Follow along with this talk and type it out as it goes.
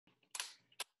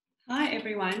Hi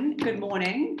everyone, good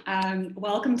morning.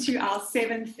 Welcome to our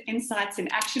 7th Insights in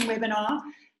Action webinar.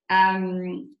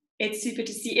 It's super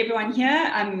to see everyone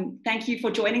here. Thank you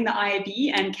for joining the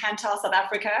IAB and Kantar South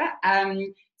Africa.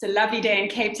 It's a lovely day in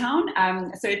Cape Town,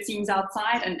 so it seems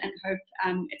outside, and hope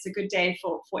it's a good day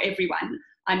for everyone.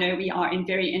 I know we are in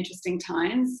very interesting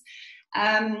times.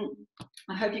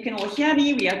 I hope you can all hear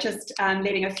me. We are just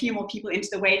letting a few more people into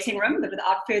the waiting room, but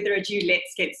without further ado,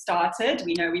 let's get started.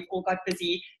 We know we've all got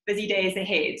busy days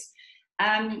ahead.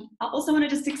 I also want to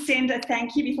just extend a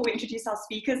thank you before we introduce our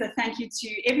speakers, a thank you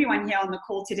to everyone here on the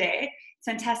call today. It's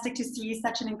fantastic to see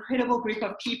such an incredible group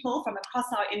of people from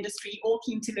across our industry, all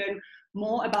keen to learn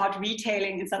more about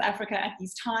retailing in South Africa at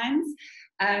these times.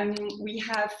 We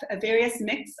have a various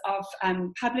mix of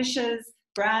publishers,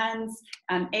 brands,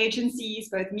 agencies,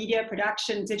 both media,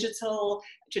 production, digital,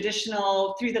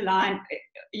 traditional, through the line,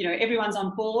 you know, everyone's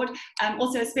on board.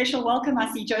 Also a special welcome, I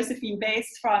see Josephine Bass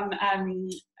from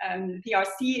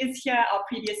PRC is here, our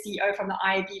previous CEO from the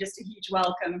IAB, just a huge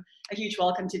welcome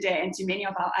today, and to many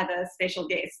of our other special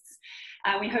guests.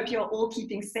 We hope you're all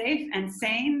keeping safe and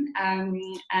sane, and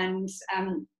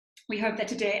we hope that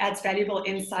today adds valuable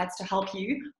insights to help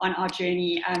you on our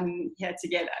journey here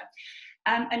together.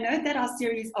 A note that our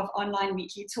series of online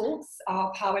weekly talks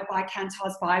are powered by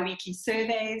Kantar's bi-weekly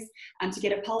surveys to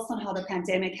get a pulse on how the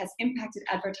pandemic has impacted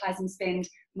advertising spend,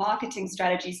 marketing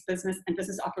strategies, business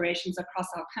operations across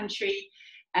our country.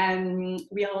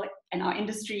 We'll, in our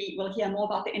industry, we'll hear more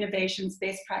about the innovations,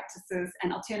 best practices,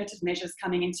 and alternative measures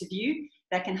coming into view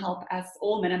that can help us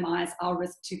all minimize our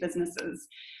risk to businesses.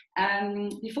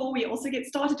 Before we also get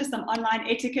started, just some online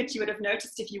etiquette. You would have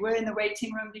noticed if you were in the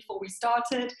waiting room before we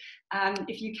started,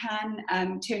 if you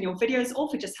can turn your videos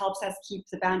off, it just helps us keep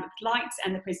the bandwidth light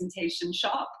and the presentation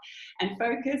sharp and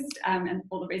focused, and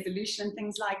all the resolution and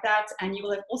things like that. And you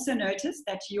will have also noticed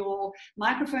that your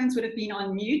microphones would have been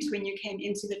on mute when you came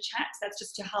into the chat. That's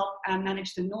just to help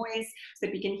manage the noise so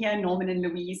that we can hear Norman and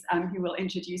Louise, who we'll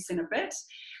introduce in a bit.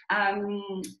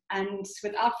 And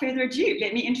without further ado,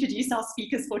 let me introduce our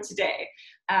speakers for today.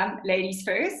 Ladies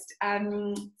first.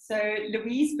 So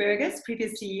Louise Burgers,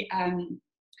 previously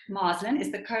Marslin,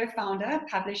 is the co-founder,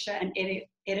 publisher, and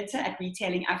editor at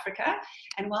Retailing Africa.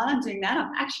 And while I'm doing that,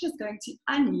 I'm actually just going to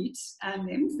unmute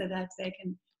them so that they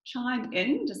can chime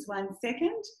in. Just 1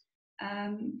 second.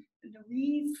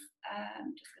 Louise,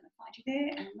 I'm just going to find you there,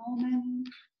 and Norman,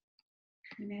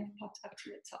 you may have popped up to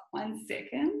the top. 1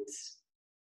 second.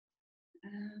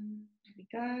 There we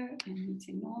go. I'm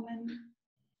meeting Norman.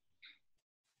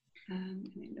 And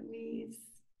then Louise,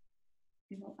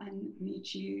 we will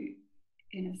unmute you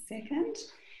in a second.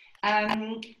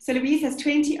 So Louise has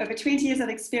over 20 years of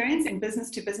experience in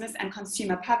business-to-business and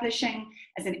consumer publishing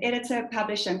as an editor,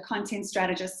 publisher, and content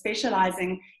strategist,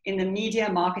 specializing in the media,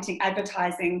 marketing,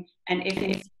 advertising, and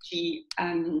FMCG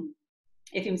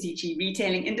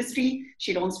retailing industry.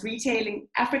 She launched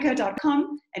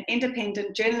RetailingAfrica.com, an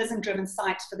independent journalism-driven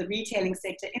site for the retailing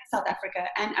sector in South Africa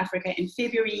and Africa in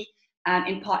February,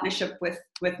 in partnership with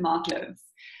Mark Loves.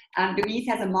 Louise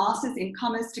has a master's in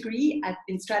commerce degree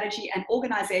in strategy and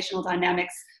organizational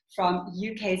dynamics from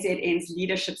UKZN's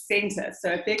Leadership Center.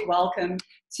 So a big welcome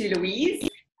to Louise.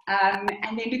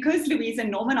 And then because Louise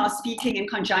and Norman are speaking in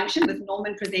conjunction, with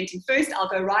Norman presenting first, I'll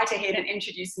go right ahead and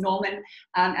introduce Norman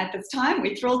at this time.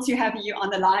 We're thrilled to have you on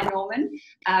the line, Norman.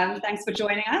 Thanks for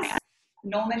joining us.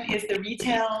 Norman is the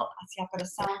retail, I see I've got a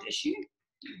sound issue.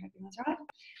 I hope that's right.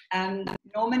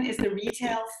 Norman is the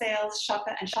retail sales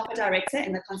shopper director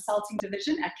in the consulting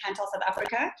division at Kantar South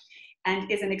Africa,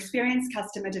 and is an experienced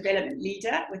customer development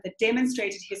leader with a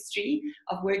demonstrated history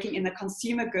of working in the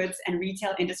consumer goods and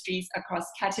retail industries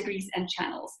across categories and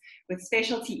channels, with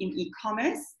specialty in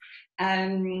e-commerce.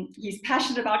 He's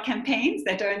passionate about campaigns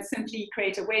that don't simply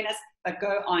create awareness, but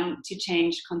go on to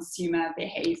change consumer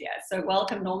behavior. So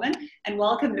welcome, Norman, and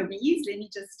welcome, Louise. Let me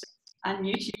just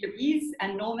unmute you, Louise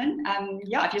and Norman.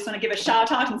 Yeah, if you just want to give a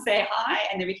shout out and say hi,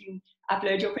 and then we can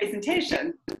upload your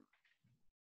presentation.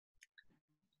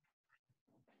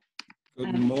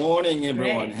 Good morning,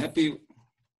 everyone. Great.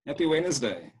 Happy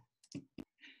Wednesday.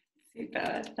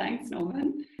 Super. Thanks,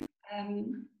 Norman.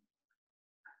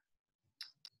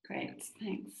 Great.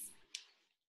 Thanks.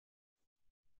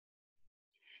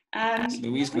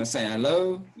 Louise going to say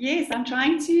hello? Yes, I'm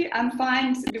trying to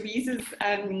find Louise's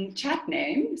chat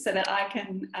name so that I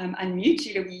can unmute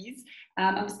you, Louise.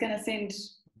 I'm just going to send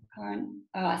Karen.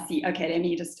 Oh, I see. Okay,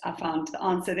 I found the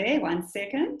answer there. 1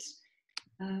 second.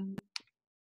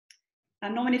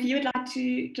 Norman, if you would like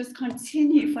to just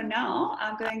continue for now,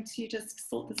 I'm going to just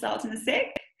sort this out in a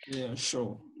sec. Yeah,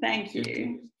 sure. Thank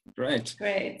you. Great.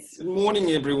 Great. Good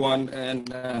morning, everyone,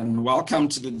 and welcome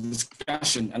to the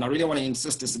discussion. And I really want to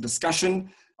insist it's a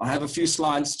discussion. I have a few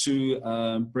slides to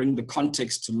bring the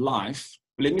context to life.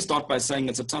 But let me start by saying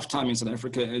it's a tough time in South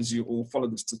Africa, as you all follow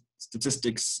the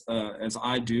statistics as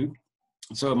I do.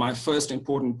 So my first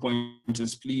important point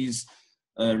is please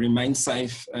remain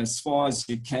safe as far as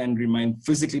you can, remain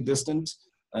physically distant.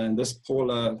 And this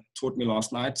Paula taught me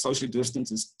last night, social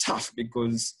distance is tough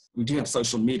because we do have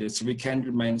social media, so we can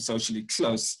remain socially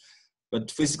close, but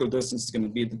physical distance is going to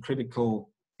be the critical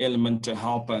element to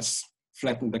help us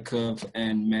flatten the curve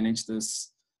and manage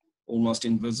this almost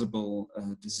invisible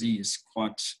disease,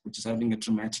 which is having a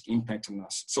dramatic impact on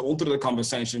us. So all through the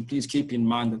conversation, please keep in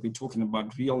mind that we're talking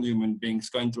about real human beings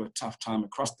going through a tough time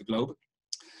across the globe.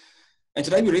 And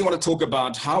today we really want to talk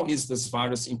about how is this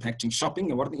virus impacting shopping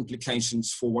and what are the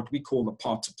implications for what we call the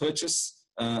path to purchase.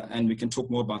 And we can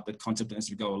talk more about that concept as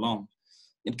we go along.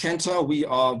 In Kantar, we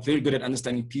are very good at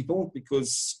understanding people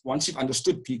because once you've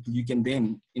understood people, you can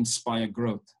then inspire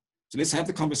growth. So let's have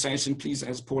the conversation, please,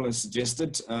 as Paula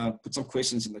suggested, put some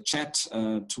questions in the chat.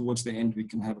 Towards the end, we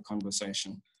can have a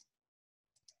conversation.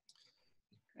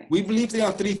 We believe there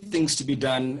are three things to be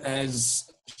done as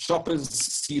shoppers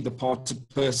see the path to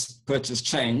purchase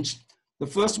change. The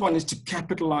first one is to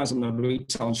capitalize on the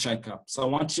retail shakeup. So I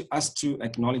want us to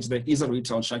acknowledge there is a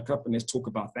retail shakeup, and let's talk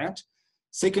about that.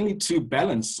 Secondly, to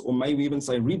balance, or maybe even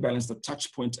say rebalance, the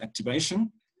touch point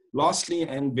activation. Lastly,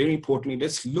 and very importantly,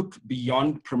 let's look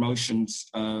beyond promotions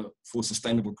for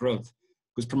sustainable growth,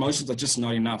 because promotions are just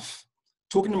not enough.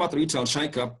 Talking about the retail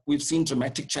shakeup, we've seen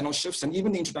dramatic channel shifts and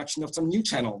even the introduction of some new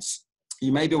channels.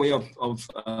 You may be aware of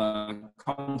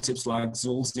concepts like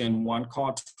Zulzi and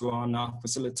OneCart, who are now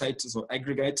facilitators or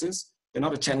aggregators. They're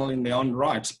not a channel in their own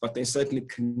right, but they certainly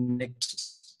connect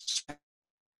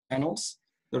channels.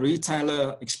 The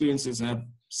retailer experiences have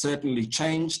certainly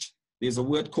changed. There's a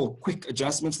word called quick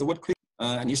adjustments. The word quick,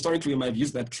 and historically we may have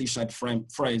used that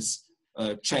cliched phrase,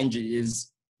 change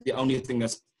is the only thing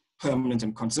that's permanent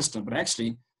and consistent, but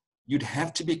actually you'd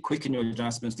have to be quick in your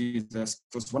adjustments these days,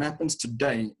 because what happens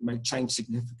today may change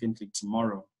significantly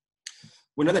tomorrow.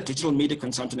 We know that digital media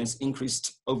consumption has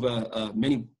increased over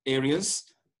many areas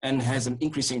and has an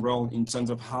increasing role in terms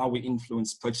of how we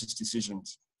influence purchase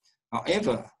decisions.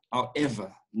 However,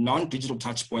 non-digital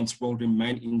touchpoints will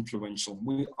remain influential.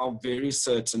 We are very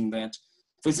certain that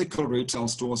physical retail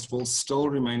stores will still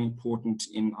remain important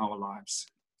in our lives.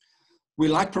 We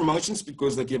like promotions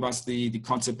because they give us the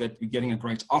concept that we're getting a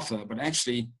great offer, but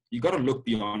actually you got to look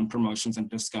beyond promotions and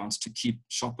discounts to keep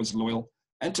shoppers loyal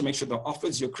and to make sure the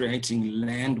offers you're creating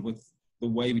land with the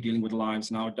way we're dealing with lives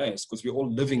nowadays, because we're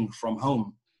all living from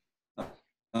home.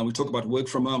 We talk about work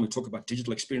from home, we talk about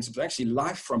digital experiences, but actually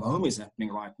life from home is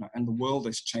happening right now and the world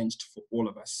has changed for all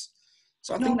of us.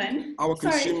 So I think our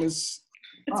consumers...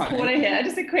 It's Paula here.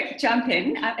 Just a quick jump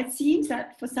in. It seems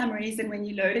that for some reason when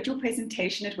you loaded your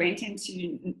presentation, it went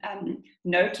into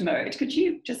note mode. Could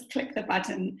you just click the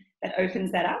button that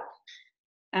opens that up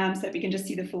so that we can just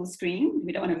see the full screen?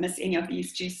 We don't want to miss any of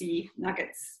these juicy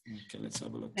nuggets. Okay, let's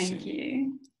have a look. Thank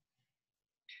you.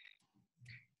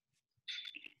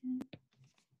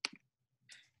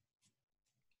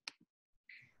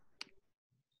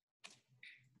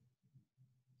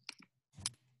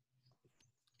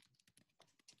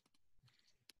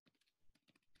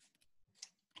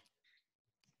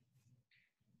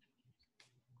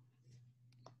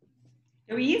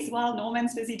 Louise, while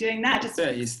Norman's busy doing that, just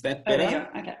is that better? There you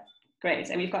are. Okay, great.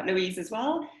 And we've got Louise as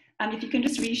well. If you can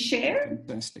just reshare.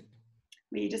 Fantastic.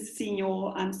 We're just seeing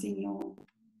your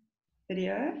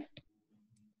video.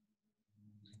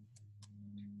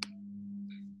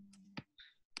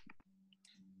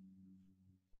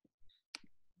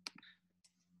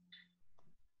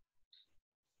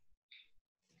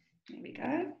 There we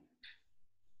go.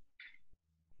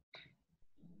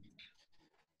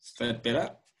 Is that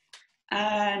better?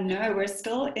 No, we're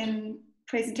still in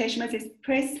presentation mode. It says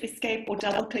press escape or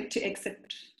double click to exit.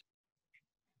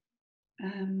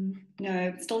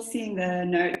 No, still seeing the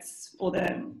notes or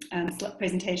the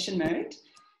presentation mode.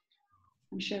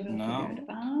 I'm sure we'll figure it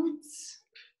out.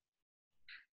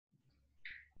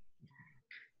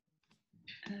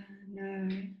 No.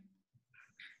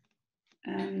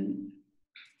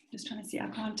 Just trying to see, I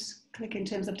can't click in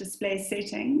terms of display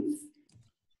settings.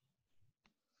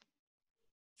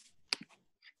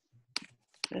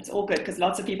 That's all good because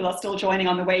lots of people are still joining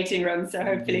on the waiting room. So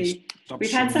hopefully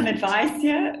we've had some advice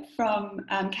here from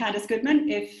Candace Goodman.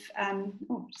 If,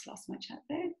 oh, just lost my chat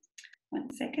there. 1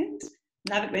 second.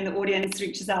 Love it when the audience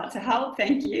reaches out to help.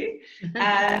 Thank you.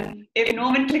 If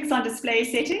Norman clicks on display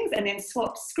settings and then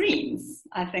swaps screens,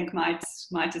 I think might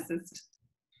assist.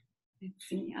 Let's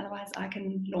see. Otherwise, I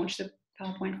can launch the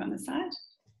PowerPoint from the side.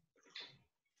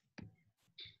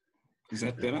 Is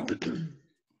that better?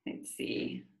 Let's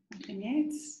see. Nothing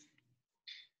yet.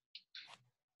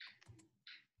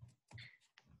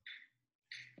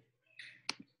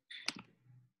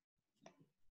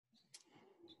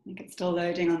 I think it's still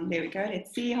loading on. There we go.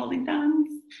 Let's see. Holding thumbs.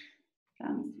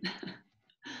 Thumbs.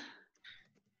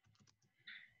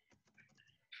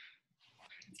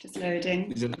 It's just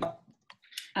loading. Is it up?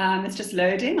 It's just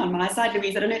loading on my side.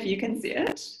 Louise, I don't know if you can see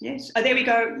it. Yes. Oh, there we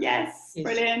go. Yes. Yes.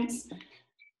 Brilliant.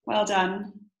 Well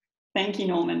done. Thank you,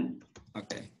 Norman.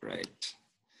 Okay, great.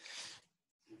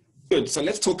 Good. So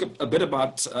let's talk a bit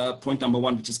about point number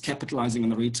one, which is capitalizing on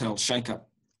the retail shakeup.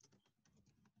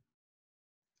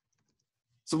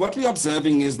 So what we're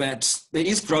observing is that there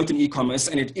is growth in e-commerce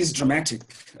and it is dramatic.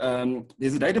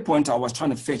 There's a data point I was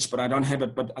trying to fetch, but I don't have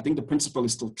it, but I think the principle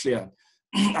is still clear.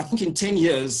 I think in 10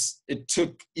 years, it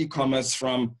took e-commerce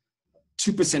from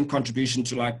 2% contribution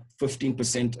to like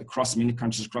 15% across many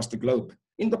countries across the globe.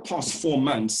 In the past 4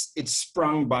 months, it's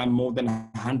sprung by more than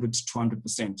 100 to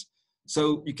 200%.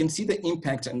 So you can see the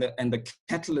impact and the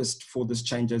catalyst for this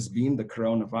change has been the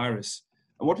coronavirus.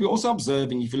 And what we're also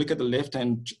observing, if you look at the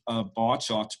left-hand bar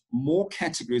chart, more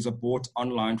categories are bought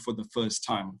online for the first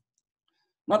time.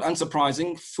 Not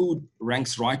unsurprising, food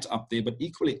ranks right up there, but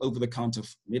equally over-the-counter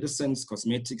medicines,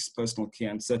 cosmetics, personal care,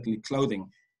 and certainly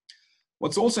clothing.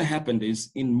 What's also happened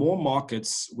is in more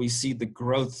markets, we see the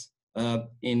growth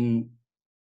in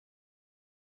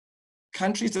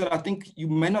countries that I think you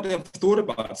may not have thought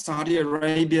about. Saudi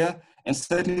Arabia and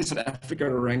certainly South Africa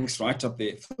ranks right up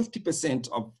there. 50%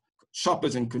 of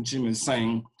shoppers and consumers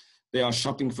saying they are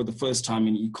shopping for the first time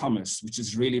in e-commerce, which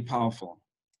is really powerful.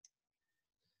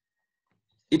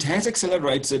 It has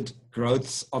accelerated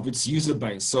growth of its user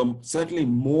base. So certainly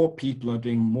more people are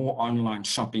doing more online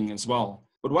shopping as well.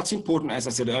 But what's important, as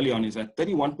I said earlier on, is that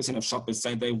 31% of shoppers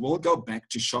say they will go back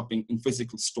to shopping in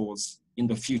physical stores in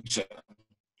the future.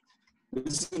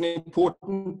 This is an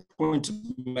important point to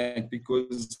make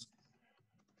because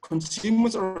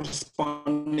consumers are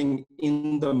responding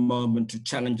in the moment to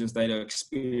challenges they are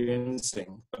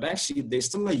experiencing, but actually there's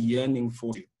still a yearning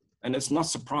for you. And it's not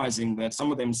surprising that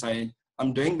some of them say,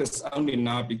 I'm doing this only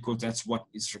now because that's what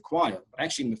is required. But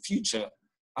actually in the future,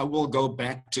 I will go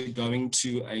back to going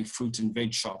to a fruit and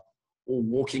veg shop or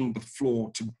walking the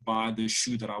floor to buy the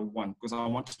shoe that I want because I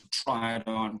want to try it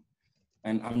on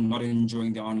and I'm not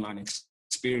enjoying the online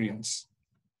experience.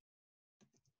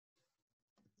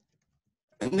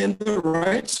 And then the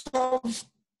rate of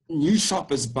new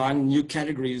shoppers buying new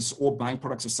categories or buying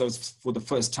products or services for the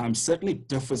first time certainly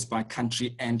differs by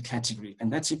country and category.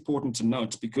 And that's important to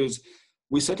note because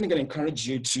we're certainly going to encourage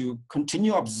you to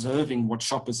continue observing what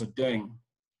shoppers are doing.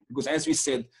 Because as we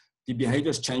said, the behavior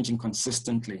is changing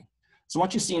consistently. So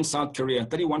what you see in South Korea,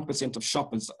 31% of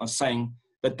shoppers are saying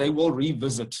that they will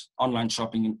revisit online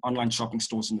shopping in online shopping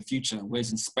stores in the future,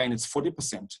 whereas in Spain it's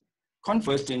 40%.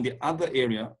 Conversely, in the other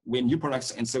area, where new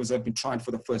products and services have been tried for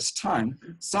the first time,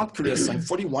 South Korea is saying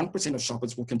 41% of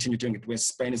shoppers will continue doing it, whereas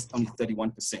Spain is only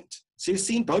 31%. So you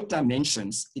see in both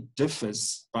dimensions, it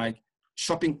differs by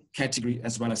shopping category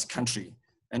as well as country.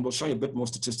 And we'll show you a bit more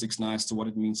statistics now as to what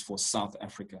it means for South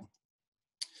Africa.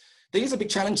 There is a big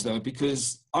challenge though,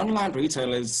 because online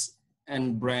retailers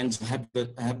and brands have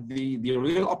the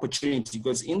real opportunity,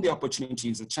 because in the opportunity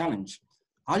is a challenge.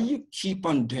 How do you keep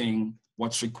on doing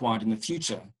what's required in the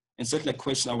future? And certainly a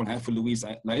question I will have for Louise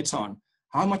later on,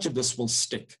 how much of this will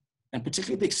stick? And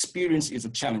particularly the experience is a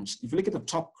challenge. If you look at the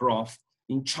top graph,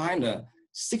 in China,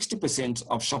 60%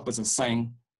 of shoppers are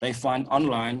saying they find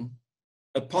online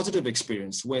a positive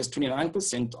experience, whereas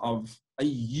 29% of a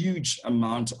huge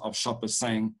amount of shoppers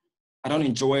saying, I don't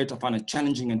enjoy it, I find it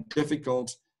challenging and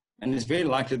difficult, and it's very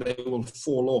likely they will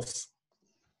fall off.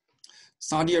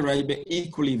 Saudi Arabia,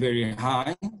 equally very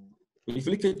high. But if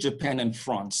you look at Japan and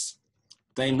France,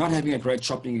 they're not having a great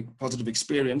shopping positive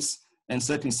experience, and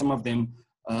certainly some of them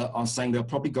are saying they'll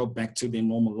probably go back to their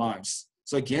normal lives.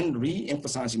 So again,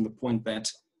 re-emphasizing the point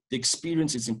that the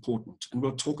experience is important, and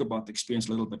we'll talk about the experience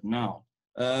a little bit now.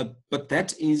 But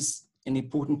that is an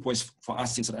important point for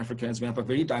us in South Africa, as we have a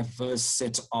very diverse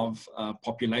set of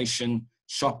population,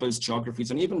 shoppers,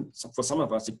 geographies, and even for some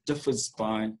of us, it differs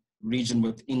by region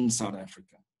within South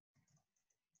Africa.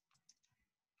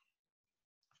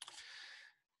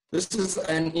 This is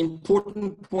an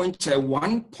important point.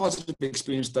 One positive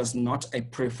experience does not a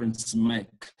preference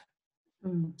make.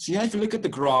 So yeah, if you look at the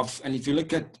graph and if you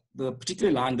look at the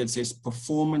particular line that says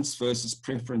performance versus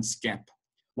preference gap,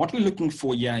 what we're looking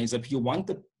for here is that you want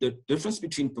the difference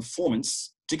between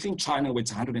performance, particularly in China where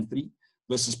it's 103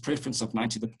 versus preference of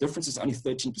 90, the difference is only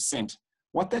 13%.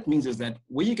 What that means is that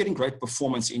where you're getting great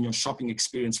performance in your shopping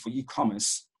experience for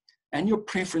e-commerce and your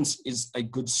preference is a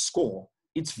good score,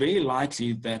 it's very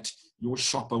likely that your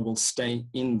shopper will stay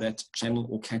in that channel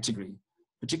or category.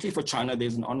 Particularly for China,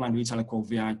 there's an online retailer called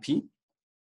VIP,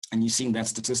 and you've seen that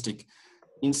statistic.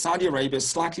 In Saudi Arabia,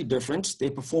 slightly different.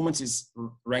 Their performance is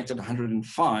ranked at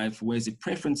 105, whereas the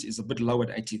preference is a bit low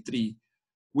at 83,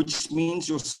 which means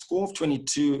your score of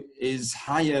 22 is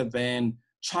higher than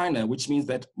China, which means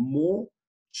that more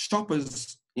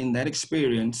shoppers in that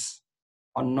experience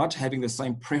are not having the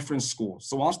same preference score.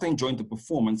 So whilst they're enjoying the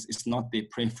performance, it's not their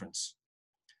preference.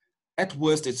 At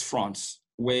worst, it's France,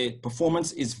 where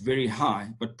performance is very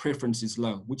high, but preference is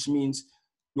low, which means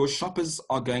your shoppers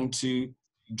are going to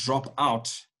drop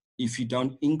out if you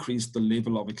don't increase the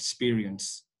level of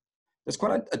experience. There's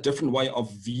quite a different way of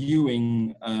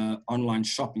viewing online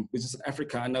shopping. Because in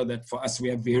Africa, I know that for us, we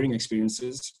have varying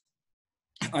experiences.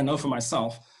 I know for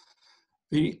myself,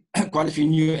 quite a few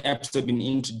new apps have been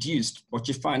introduced. What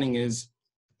you're finding is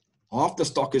half the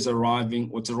stock is arriving,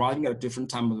 or it's arriving at a different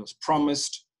time than was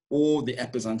promised, or the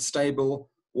app is unstable,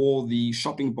 or the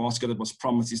shopping basket that was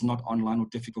promised is not online or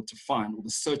difficult to find, or the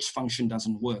search function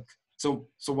doesn't work. So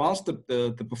whilst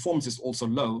the performance is also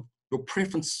low, your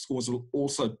preference scores will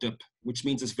also dip, which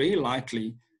means it's very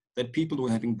likely that people who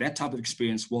are having that type of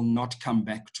experience will not come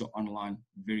back to online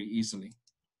very easily.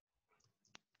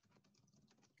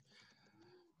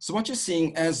 So what you're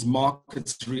seeing as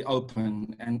markets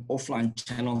reopen and offline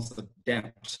channels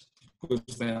adapt,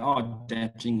 because they are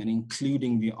adapting and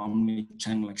including the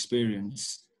omni-channel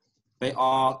experience, they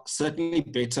are certainly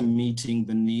better meeting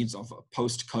the needs of a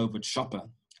post-COVID shopper.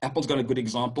 Apple's got a good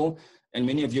example, and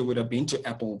many of you would have been to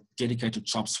Apple dedicated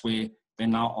shops where they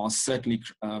now are certainly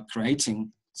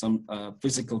creating some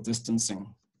physical distancing.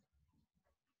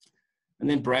 And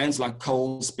then brands like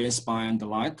Kohl's, Best Buy, and the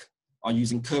like are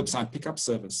using curbside pickup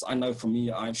service. I know for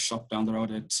me, I've shopped down the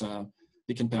road at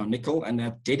Pick n Pay on Nickel, and they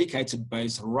have dedicated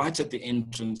bays right at the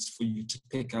entrance for you to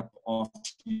pick up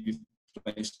after you've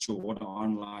placed your order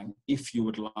online, if you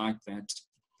would like that,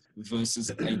 versus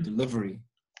a delivery.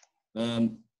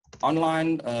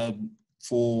 Online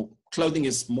for clothing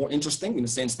is more interesting in the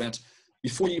sense that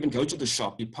before you even go to the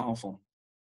shop, you're powerful.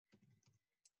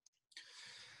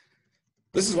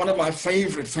 This is one of my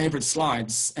favorite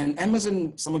slides, and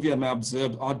Amazon, some of you have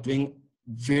observed, are doing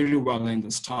very well in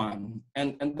this time.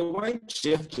 And the way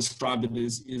Jeff described it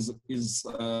is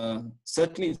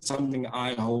certainly something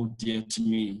I hold dear to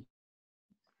me.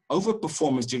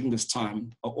 Overperformers during this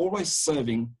time are always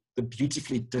serving the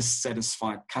beautifully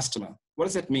dissatisfied customer. What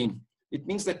does that mean? It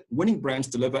means that winning brands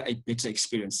deliver a better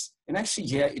experience. And actually,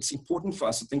 yeah, it's important for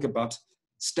us to think about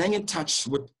staying in touch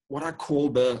with what I call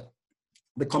the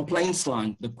complaints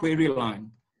line, the query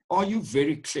line. Are you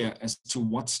very clear as to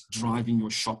what's driving your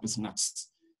shoppers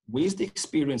nuts? Where's the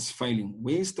experience failing?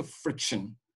 Where's the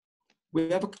friction? We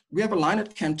have a line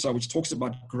at Kantar which talks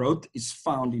about growth is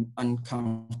found in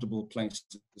uncomfortable places.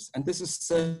 And this is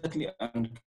certainly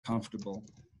uncomfortable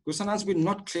because sometimes we're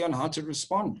not clear on how to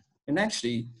respond. And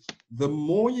actually, the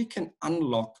more you can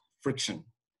unlock friction,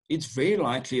 it's very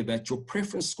likely that your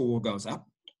preference score goes up,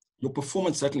 your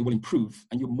performance certainly will improve,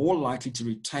 and you're more likely to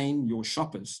retain your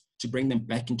shoppers to bring them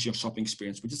back into your shopping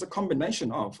experience, which is a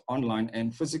combination of online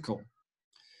and physical.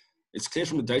 It's clear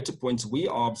from the data points we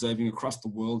are observing across the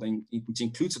world, and which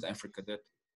includes South Africa, that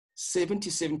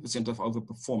 77% of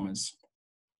overperformers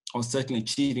are certainly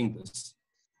achieving this,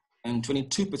 and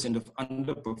 22% of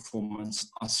underperformers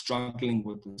are struggling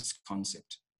with this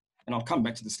concept. And I'll come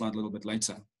back to the slide a little bit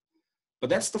later. But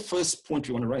that's the first point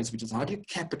we want to raise, which is how do you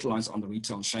capitalize on the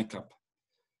retail shakeup?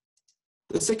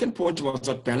 The second point was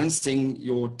about balancing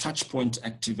your touch point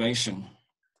activation.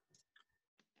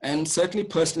 And certainly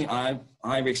personally,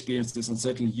 I've experienced this, and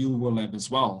certainly you will have as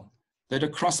well, that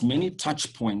across many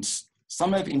touch points,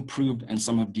 some have improved and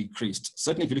some have decreased.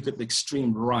 Certainly if you look at the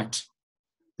extreme right,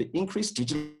 the increased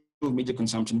digital media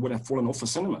consumption would have fallen off for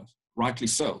cinemas, rightly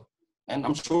so. And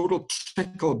I'm sure it'll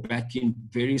trickle back in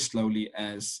very slowly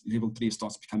as level 3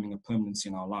 starts becoming a permanency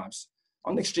in our lives.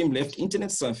 On the extreme left, internet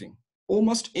surfing.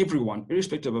 Almost everyone,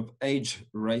 irrespective of age,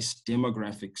 race,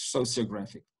 demographic,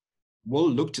 sociographic, will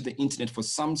look to the internet for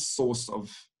some source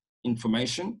of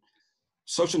information.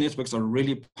 Social networks are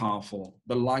really powerful.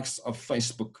 The likes of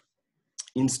Facebook,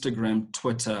 Instagram,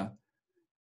 Twitter,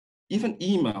 even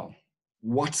email,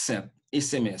 WhatsApp,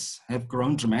 SMS have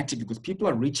grown dramatically because people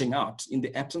are reaching out in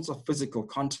the absence of physical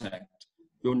contact.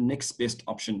 your next best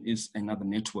option is another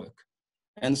network.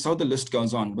 And so the list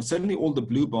goes on, but certainly all the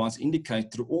blue bars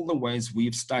indicate through all the ways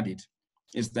we've studied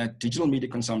is that digital media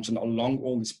consumption along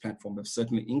all these platforms have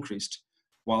certainly increased,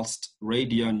 whilst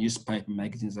radio, newspaper,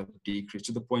 magazines have decreased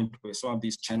to the point where some of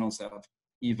these channels have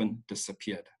even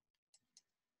disappeared.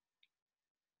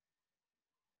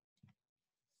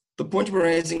 The point we're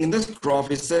raising in this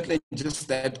graph is certainly just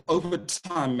that over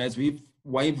time, as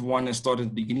wave one has started at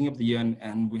the beginning of the year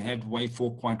and we had wave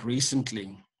four quite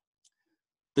recently,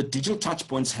 the digital touch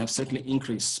points have certainly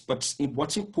increased, but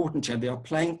what's important here, they are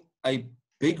playing a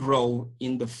big role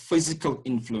in the physical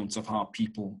influence of how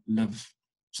people live.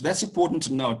 So that's important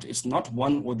to note. It's not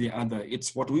one or the other.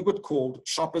 It's what we would call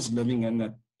shoppers living in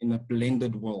a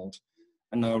blended world.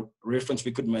 And a reference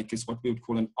we could make is what we would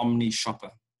call an omni shopper.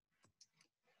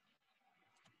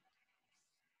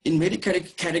 In many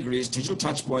categories, digital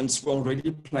touchpoints were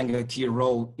already playing a key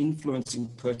role influencing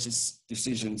purchase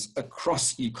decisions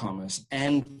across e-commerce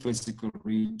and physical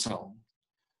retail.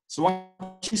 So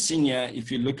what you're seeing here,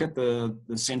 if you look at the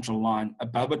central line,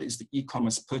 above it is the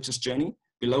e-commerce purchase journey,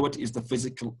 below it is the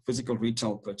physical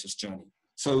retail purchase journey.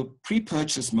 So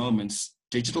pre-purchase moments,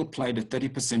 digital played a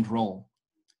 30% role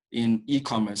in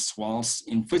e-commerce, whilst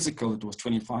in physical it was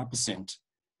 25%.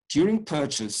 During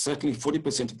purchase, certainly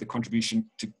 40% of the contribution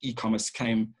to e-commerce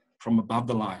came from above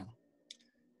the line.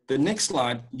 The next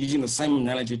slide, using the same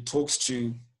analogy, talks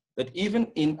to that even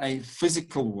in a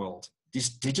physical world,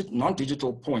 these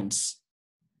non-digital points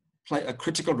play a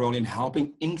critical role in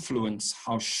helping influence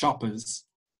how shoppers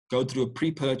go through a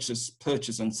pre-purchase,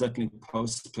 purchase, and certainly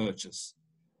post-purchase.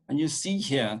 And you see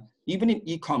here, even in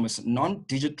e-commerce,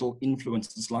 non-digital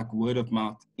influences like word of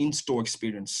mouth, in-store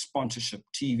experience, sponsorship,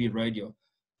 TV, radio,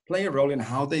 play a role in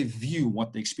how they view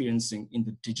what they're experiencing in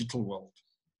the digital world.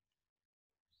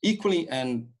 Equally,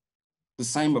 and the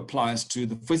same applies to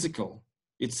the physical.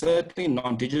 It's certainly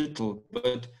non-digital,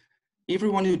 but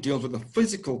everyone who deals with a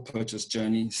physical purchase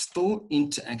journey still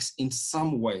interacts in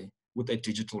some way with a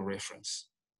digital reference.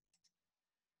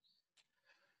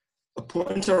 A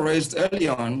point I raised early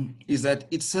on is that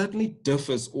it certainly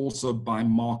differs also by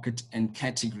market and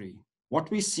category. What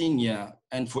we're seeing here,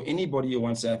 and for anybody who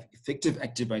wants to have effective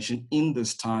activation in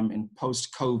this time and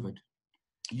post-COVID,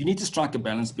 you need to strike a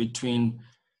balance between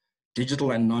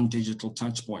digital and non-digital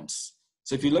touchpoints.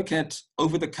 So if you look at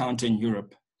over-the-counter in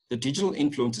Europe, the digital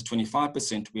influence is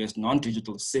 25%, whereas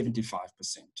non-digital is 75%.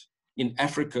 In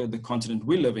Africa, the continent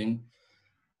we live in,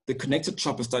 the Connected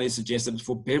Shopper study suggests that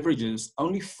for beverages,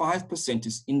 only 5%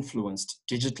 is influenced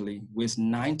digitally, whereas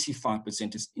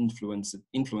 95% is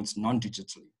influenced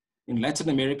non-digitally. In Latin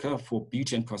America, for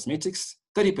beauty and cosmetics,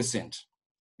 30%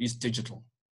 is digital.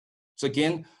 So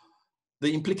again,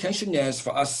 the implication here is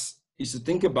for us is to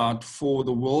think about for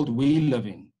the world we live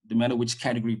in, no matter which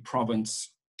category,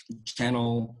 province,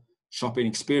 channel, shopping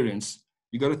experience,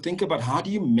 you got to think about how do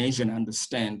you measure and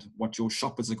understand what your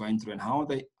shoppers are going through and how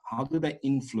do they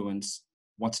influence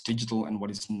what's digital and what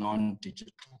is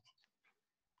non-digital.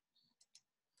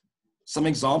 Some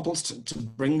examples to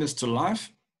bring this to life.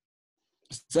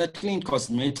 Certainly in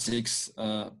cosmetics,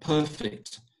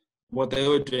 Perfect, what they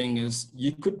were doing is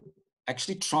you could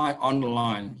actually try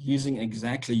online using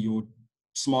exactly your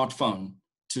smartphone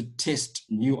to test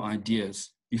new ideas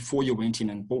before you went in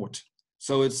and bought.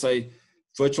 So it's a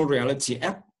virtual reality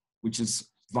app, which is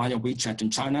via WeChat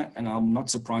in China, and I'm not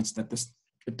surprised that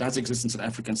it does exist in South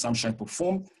Africa in some shape or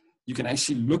form. You can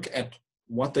actually look at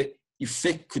what the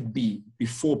effect could be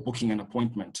before booking an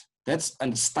appointment. That's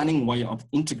a stunning way of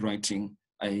integrating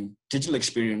a digital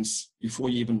experience before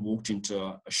you even walked into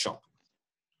a shop.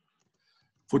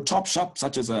 For top shop,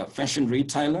 such as a fashion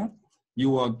retailer,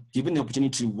 you are given the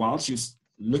opportunity to, whilst you're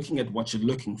looking at what you're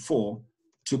looking for,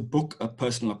 to book a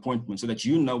personal appointment so that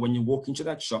you know when you walk into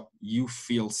that shop, you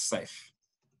feel safe.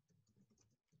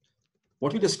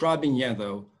 What we're describing here,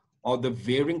 though, are the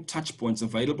varying touch points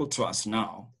available to us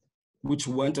now, which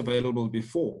weren't available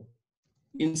before.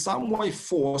 In some way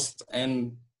forced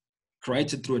and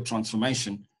created through a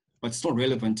transformation, but still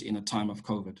relevant in a time of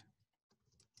COVID.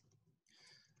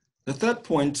 The third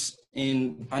point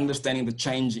in understanding the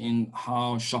change in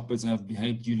how shoppers have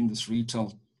behaved during this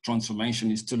retail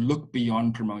transformation is to look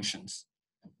beyond promotions.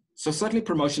 So certainly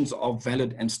promotions are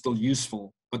valid and still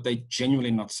useful, but they're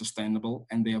genuinely not sustainable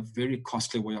and they are a very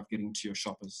costly way of getting to your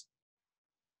shoppers.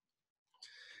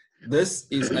 This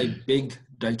is a big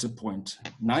data point.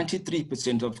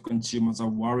 93% of consumers are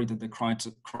worried that the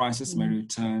crisis may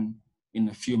return in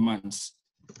a few months.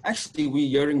 Actually, we're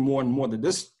hearing more and more that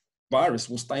this virus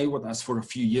will stay with us for a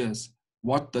few years.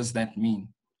 What does that mean?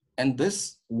 And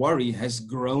this worry has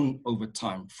grown over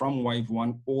time from wave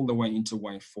one all the way into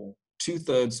wave four.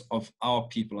 2/3 of our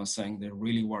people are saying they're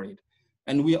really worried.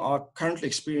 And we are currently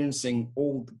experiencing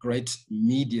all the great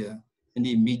media in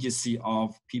the immediacy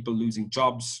of people losing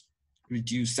jobs,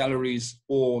 reduced salaries,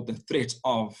 or the threat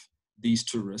of these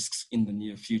two risks in the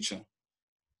near future.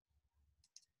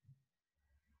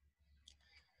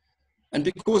 And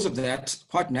because of that,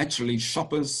 quite naturally,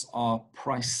 shoppers are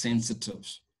price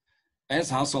sensitive. As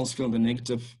households feel the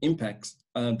negative impacts,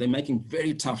 they're making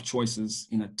very tough choices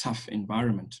in a tough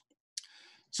environment.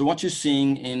 So what you're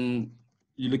seeing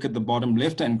you look at the bottom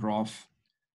left-hand graph,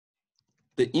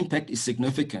 the impact is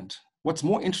significant. What's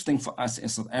more interesting for us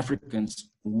as South Africans,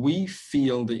 we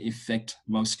feel the effect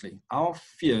mostly. Our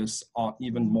fears are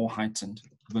even more heightened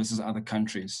versus other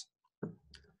countries.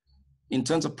 In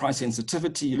terms of price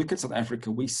sensitivity, you look at South Africa,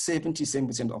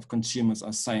 77% of consumers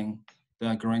are saying they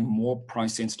are growing more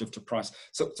price sensitive to price.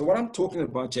 So what I'm talking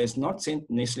about here is not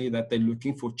necessarily that they're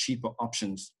looking for cheaper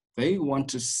options. They want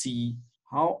to see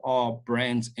how are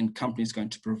brands and companies going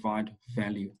to provide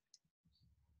value.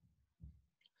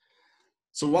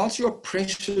 So whilst you're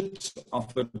pressured to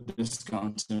offer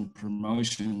discounts and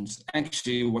promotions,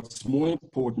 actually what's more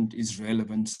important is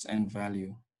relevance and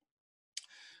value.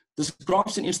 This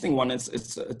graph's an interesting one.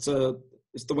 It's the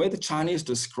way the Chinese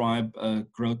describe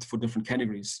growth for different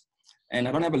categories. And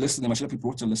I don't have a list of them. I should have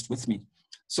brought a list with me.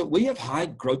 So we have high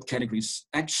growth categories.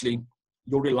 Actually,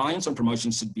 your reliance on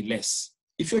promotions should be less.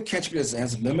 If your category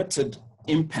has limited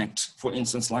impact, for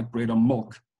instance, like bread or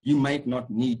milk, you may not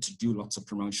need to do lots of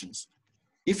promotions.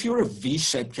 If you're a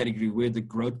V-shaped category where the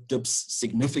growth dips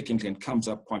significantly and comes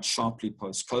up quite sharply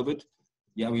post-COVID,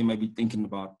 yeah, we may be thinking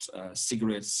about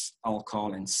cigarettes,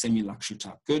 alcohol, and semi-luxury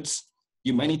type goods.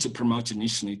 You may need to promote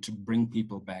initially to bring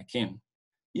people back in.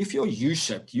 If you're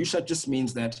U-shaped just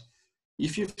means that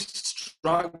if you've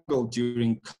struggled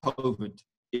during COVID,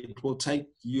 it will take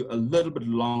you a little bit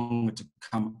longer to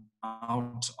come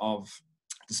out of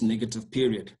this negative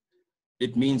period.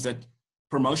 It means that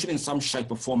promotion in some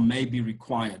shape or form may be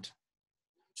required.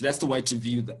 So that's the way to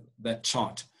view that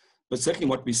chart. But certainly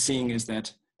what we're seeing is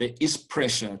that there is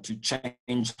pressure to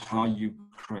change how you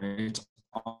create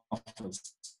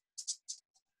offers.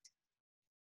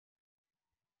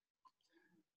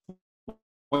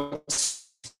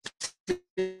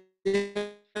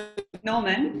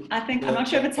 Norman, I'm not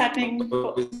sure if it's happening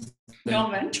for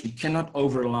Norman. You cannot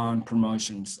over-rely on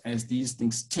promotions as these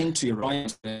things tend to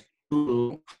erode.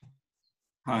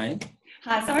 Hi.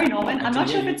 Hi, sorry, Norman. I'm not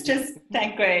sure if it's just,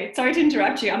 great. Sorry to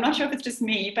interrupt you. I'm not sure if it's just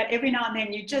me, but every now and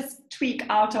then you just tweak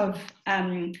out of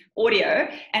audio.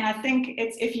 And I think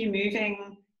it's if you're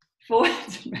moving forward.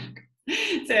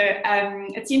 So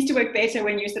it seems to work better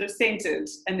when you're sort of centered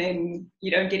and then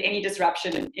you don't get any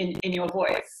disruption in your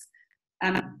voice.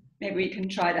 Maybe we can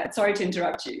try that. Sorry to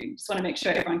interrupt you. Just want to make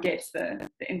sure everyone gets the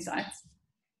insights.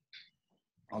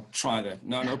 I'll try that.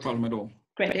 No problem at all.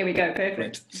 Great, there we go.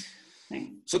 Perfect.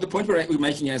 Great. So the point we're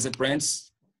making is that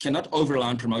brands cannot over-rely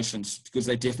on promotions because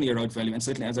they definitely erode value. And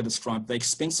certainly, as I described, they're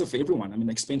expensive for everyone. I mean,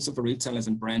 they're expensive for retailers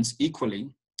and brands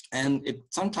equally. And it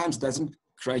sometimes doesn't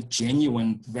create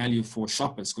genuine value for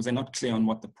shoppers because they're not clear on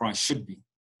what the price should be.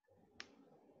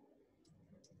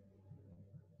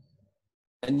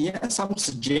 And here are some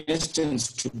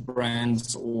suggestions to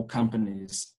brands or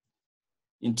companies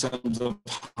in terms of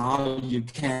how you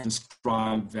can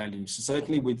describe value. So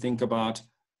certainly we think about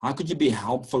how could you be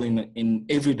helpful in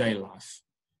everyday life?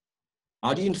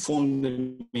 How do you inform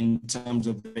them in terms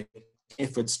of their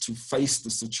efforts to face the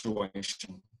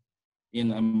situation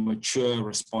in a mature,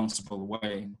 responsible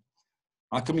way?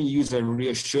 How can we use a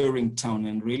reassuring tone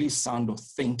and really sound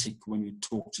authentic when we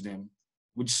talk to them,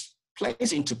 which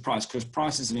plays into price because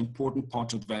price is an important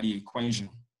part of the value equation.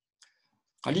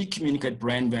 How do you communicate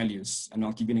brand values? And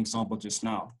I'll give you an example just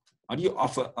now. How do you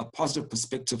offer a positive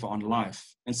perspective on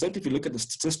life? And certainly if you look at the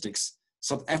statistics,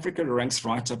 South Africa ranks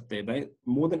right up there.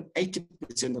 More than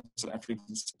 80% of South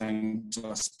Africans saying to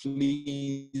us,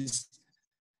 please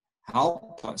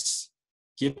help us.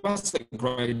 Give us a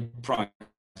great price,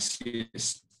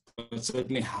 yes, but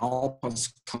certainly help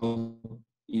us cope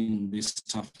in these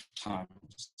tough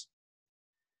times.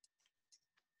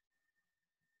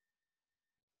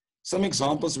 Some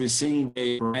examples we're seeing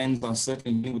where brands are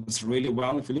certainly doing this really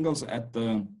well. If you look also at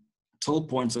the till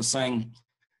points, are saying,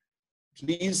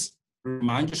 please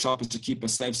remind your shoppers to keep a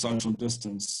safe social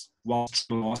distance whilst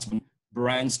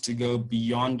brands to go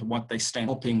beyond what they stand,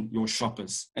 helping your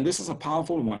shoppers. And this is a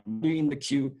powerful one. In the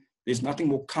queue, there's nothing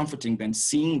more comforting than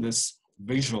seeing this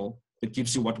visual that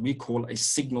gives you what we call a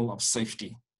signal of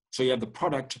safety. So you have the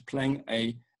product playing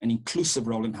an inclusive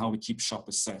role in how we keep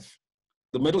shoppers safe.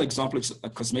 The middle example is a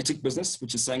cosmetic business,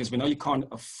 which is saying, as we know, you can't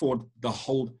afford the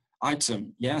whole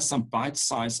item, yeah, some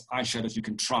bite-sized eyeshadows you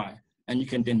can try, and you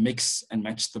can then mix and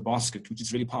match the basket, which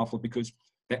is really powerful because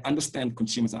they understand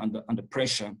consumers are under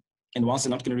pressure. And whilst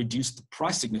they're not going to reduce the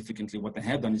price significantly, what they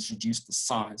have done is reduce the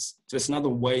size. So it's another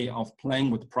way of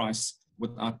playing with price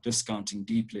without discounting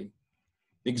deeply.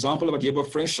 The example about Yebo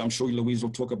Fresh, I'm sure Louise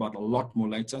will talk about a lot more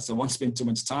later, so I won't spend too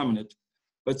much time on it.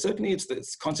 But certainly it's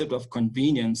this concept of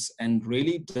convenience and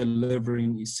really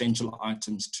delivering essential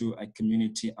items to a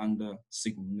community under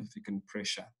significant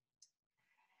pressure.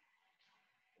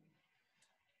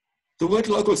 The word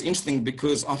local is interesting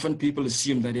because often people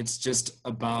assume that it's just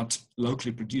about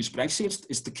locally produced, but actually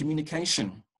it's the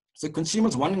communication. So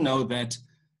consumers want to know that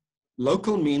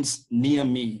local means near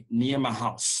me, near my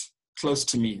house, close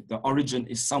to me. The origin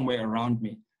is somewhere around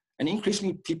me. And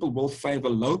increasingly people will favor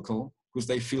local because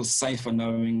they feel safer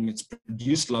knowing it's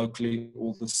produced locally,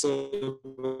 or the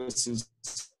services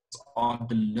are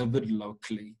delivered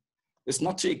locally. It's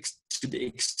not to the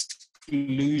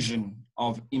exclusion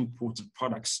of imported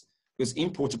products, because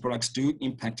imported products do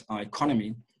impact our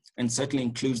economy and certainly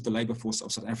includes the labor force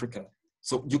of South Africa.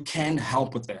 So you can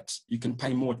help with that. You can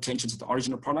pay more attention to the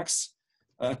origin of products.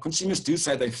 Consumers do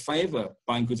say they favor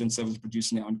buying goods and services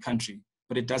produced in their own country,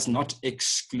 but it does not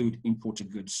exclude imported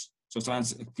goods. So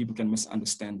sometimes people can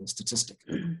misunderstand the statistic.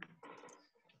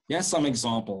 Here are some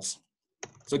examples.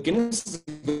 So Guinness is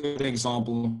a good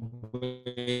example.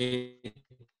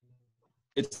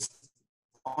 It's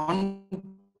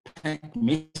on-pack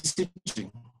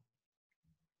messaging.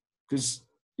 Because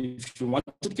if you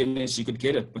wanted Guinness, you could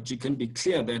get it, but you can be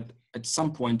clear that at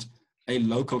some point, a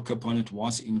local component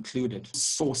was included,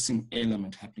 sourcing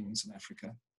element happening in South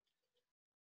Africa.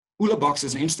 Hula Box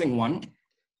is an interesting one,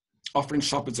 offering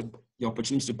shoppers the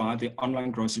opportunity to buy their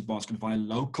online grocery basket via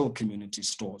local community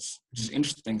stores, which is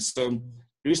interesting. So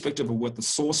irrespective of what the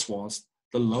source was,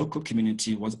 the local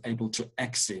community was able to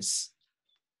access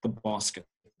the basket.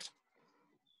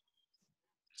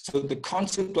 So the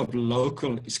concept of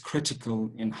local is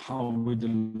critical in how we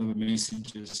deliver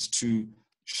messages to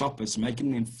shoppers,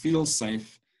 making them feel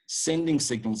safe, sending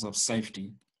signals of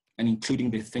safety, and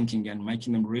including their thinking and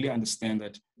making them really understand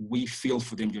that we feel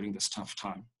for them during this tough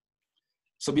time.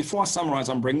 So before I summarize,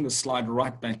 I'm bringing the slide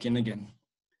right back in again.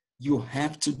 You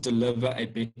have to deliver a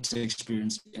better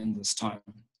experience in this time.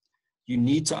 You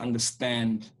need to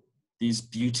understand these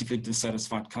beautifully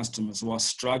dissatisfied customers who are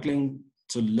struggling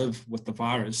to live with the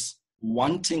virus,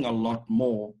 wanting a lot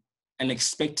more and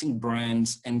expecting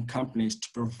brands and companies to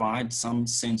provide some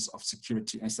sense of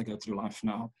security as they go through life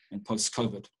now and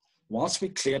post-COVID. Whilst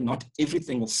we're clear not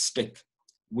everything will stick,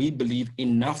 we believe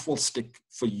enough will stick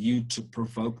for you to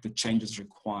provoke the changes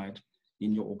required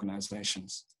in your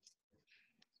organizations.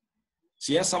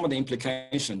 So here's some of the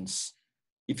implications.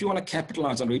 If you want to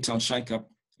capitalize on retail shakeup,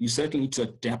 you certainly need to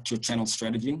adapt your channel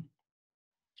strategy.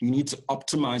 You need to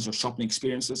optimize your shopping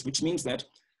experiences, which means that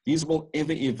these will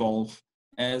ever evolve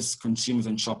as consumers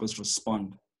and shoppers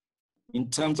respond. In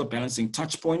terms of balancing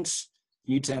touch points,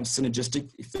 you need to have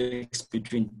synergistic effects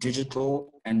between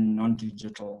digital and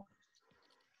non-digital.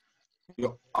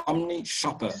 Your omni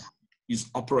shopper is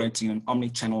operating an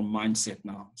omni-channel mindset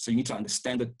now. So you need to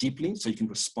understand it deeply so you can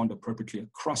respond appropriately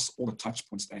across all the touch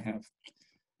points they have.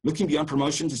 Looking beyond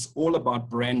promotions is all about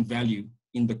brand value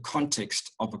in the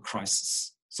context of a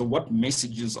crisis. So what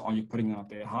messages are you putting out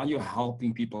there? How are you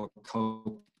helping people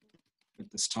cope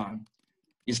at this time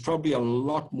is probably a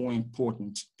lot more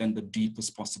important than the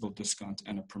deepest possible discount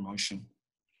and a promotion.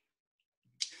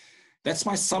 That's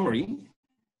my summary.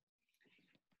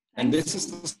 And this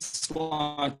is the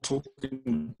slide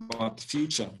talking about the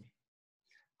future.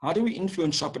 How do we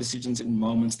influence shopper decisions in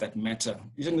moments that matter?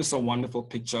 Isn't this a wonderful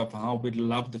picture of how we'd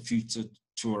love the future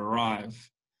to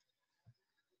arrive?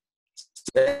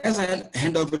 So as I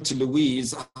hand over to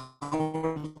Louise, I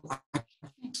would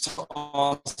like to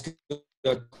ask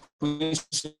a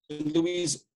question.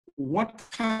 Louise, what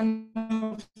kind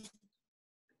of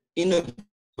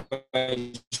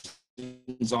innovations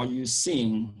are you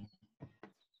seeing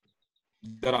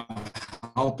that are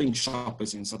helping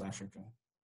shoppers in South Africa?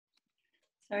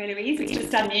 Sorry, Louise, it's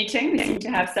just unmuting. We seem to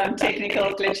have some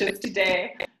technical glitches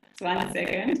today. Just 1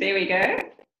 second. There we go.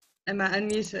 Am I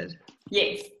unmuted?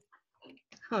 Yes.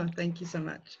 Oh, thank you so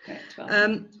much. Great,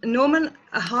 Norman,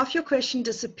 half your question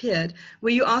disappeared. Were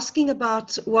you asking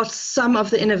about what some of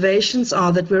the innovations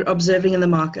are that we're observing in the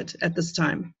market at this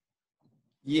time?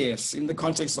 Yes, in the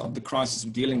context of the crisis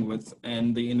we're dealing with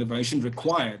and the innovation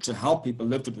required to help people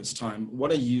live through this time,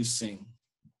 what are you seeing?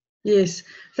 Yes,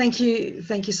 thank you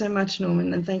so much,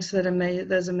 Norman, and thanks for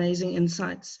those amazing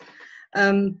insights.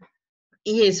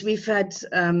 Yes, we've had,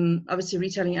 obviously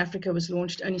Retailing Africa was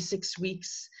launched only 6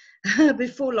 weeks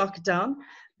before lockdown,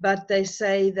 but they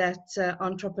say that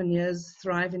entrepreneurs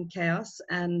thrive in chaos,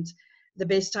 and the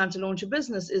best time to launch a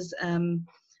business is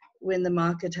when the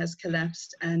market has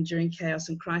collapsed and during chaos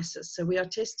and crisis. So we are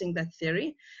testing that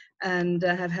theory, and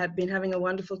been having a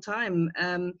wonderful time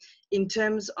in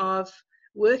terms of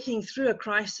working through a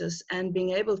crisis and being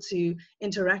able to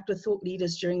interact with thought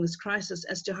leaders during this crisis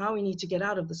as to how we need to get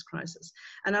out of this crisis.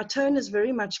 And our tone has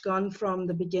very much gone from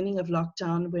the beginning of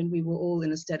lockdown, when we were all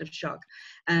in a state of shock,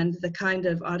 and the kind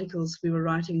of articles we were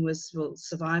writing was, well,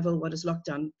 survival, what does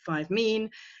lockdown 5 mean?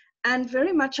 And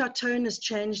very much our tone has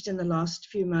changed in the last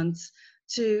few months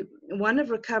to one of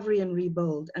recovery and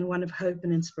rebuild, and one of hope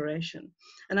and inspiration.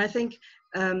 And I think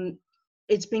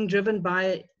it's being driven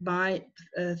by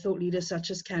thought leaders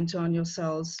such as Kantar and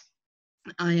yourselves,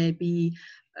 IAB,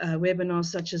 webinars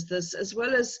such as this, as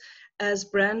well as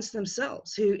brands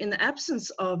themselves, who, in the absence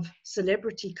of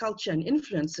celebrity culture and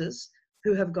influencers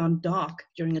who have gone dark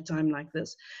during a time like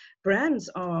this, brands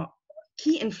are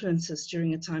key influencers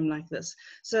during a time like this.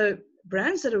 So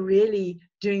brands that are really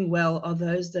doing well are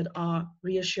those that are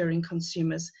reassuring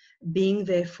consumers, being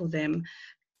there for them,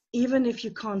 even if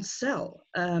you can't sell.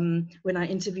 When I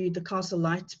interviewed the Castle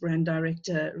Light brand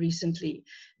director recently,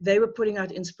 they were putting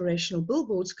out inspirational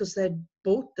billboards because they'd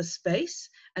bought the space.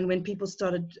 And when people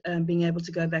started being able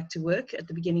to go back to work at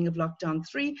the beginning of lockdown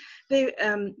 3, they,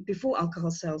 before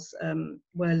alcohol sales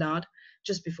were allowed,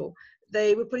 just before,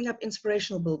 they were putting up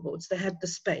inspirational billboards. They had the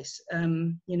space,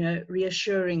 you know,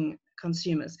 reassuring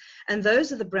consumers. And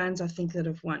those are the brands I think that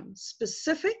have won.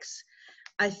 Specifics,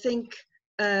 I think,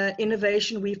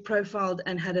 innovation we've profiled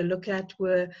and had a look at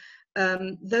were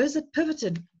those that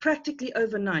pivoted practically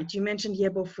overnight. You mentioned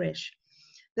Yebo Fresh.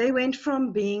 They went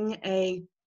from being a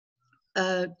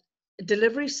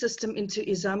delivery system into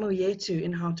Izamo Yetu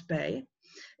in Hout Bay,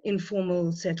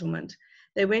 informal settlement.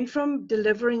 They went from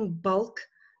delivering bulk,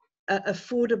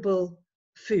 affordable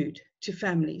food to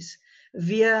families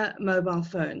via mobile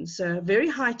phones. So a very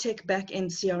high-tech back-end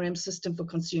CRM system for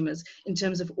consumers in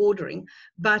terms of ordering,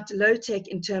 but low-tech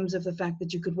in terms of the fact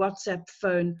that you could WhatsApp,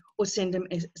 phone, or send an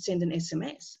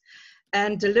SMS.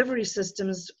 And delivery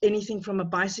systems, anything from a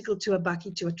bicycle to a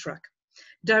bakkie to a truck,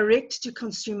 direct to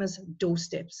consumers'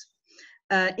 doorsteps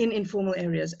in informal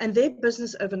areas. And their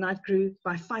business overnight grew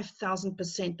by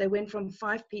 5,000%. They went from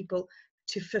 5 people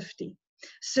to 50,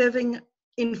 serving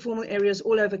informal areas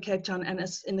all over Cape Town and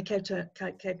as in the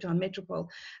Cape Town metropole,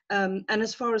 and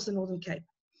as far as the Northern Cape.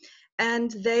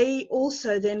 And they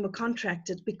also then were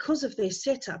contracted because of their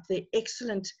setup, their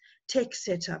excellent tech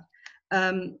setup.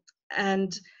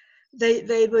 And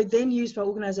they were then used by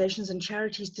organizations and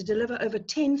charities to deliver over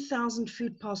 10,000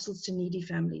 food parcels to needy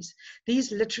families.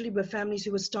 These literally were families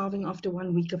who were starving after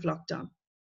 1 week of lockdown.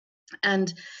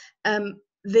 And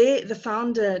the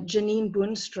founder, Janine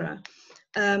Boonstra,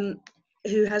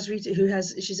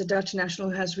 she's a Dutch national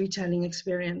who has retailing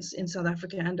experience in South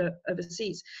Africa and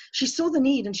overseas. She saw the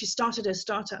need and she started her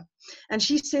startup. And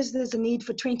she says there's a need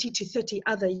for 20 to 30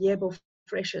 other Yebo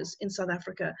Freshers in South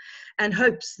Africa, and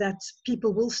hopes that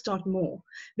people will start more.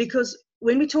 Because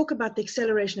when we talk about the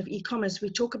acceleration of e-commerce, we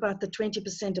talk about the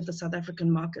 20% of the South African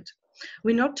market.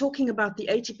 We're not talking about the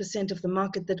 80% of the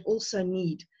market that also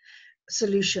need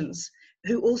solutions,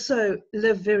 who also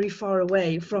live very far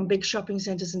away from big shopping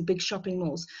centers and big shopping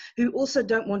malls, who also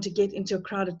don't want to get into a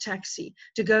crowded taxi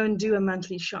to go and do a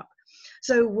monthly shop.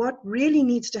 So what really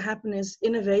needs to happen is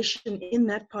innovation in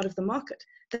that part of the market.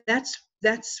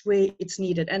 That's where it's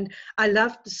needed. And I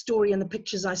loved the story and the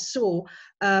pictures I saw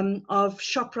of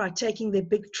ShopRite taking their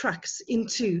big trucks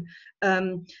into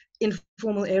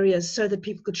informal areas so that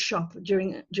people could shop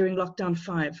during lockdown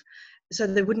 5. So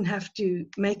they wouldn't have to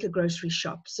make a grocery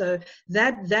shop. So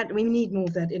that we need more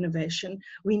of that innovation.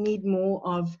 We need more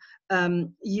of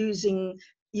using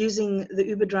the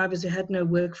Uber drivers who had no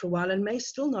work for a while and may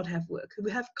still not have work, who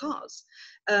have cars,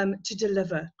 to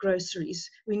deliver groceries.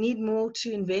 We need more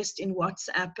to invest in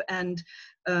WhatsApp and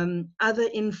other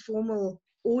informal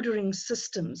ordering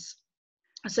systems,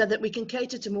 so that we can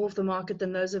cater to more of the market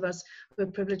than those of us who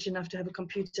are privileged enough to have a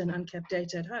computer and uncapped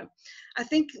data at home. I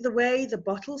think the way the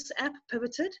Bottles app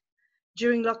pivoted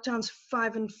during lockdowns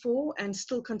 5 and 4 and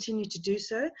still continue to do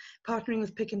so, partnering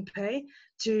with Pick n Pay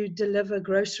to deliver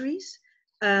groceries.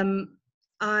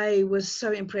 I was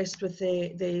so impressed with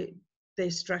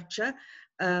their structure,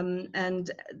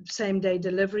 and same day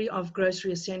delivery of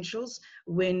grocery essentials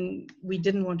when we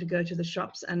didn't want to go to the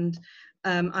shops. And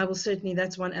I will certainly,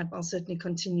 that's one app I'll certainly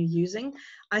continue using.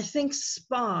 I think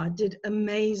Spa did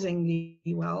amazingly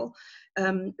well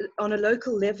on a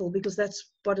local level, because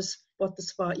that's what what the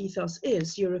spa ethos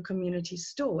is. You're a community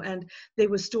store. And there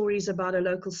were stories about a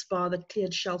local spa that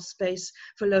cleared shelf space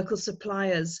for local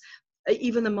suppliers,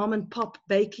 even the mom and pop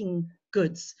baking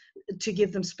goods to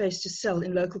give them space to sell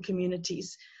in local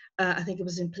communities. I think it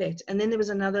was in Plet. And then there was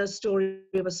another story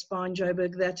of a spa in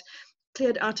Joburg that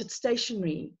cleared out its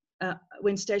stationery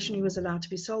when stationery was allowed to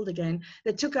be sold again.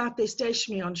 They took out their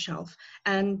stationery on shelf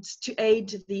and to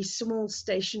aid the small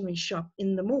stationery shop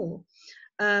in the mall.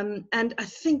 And I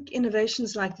think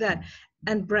innovations like that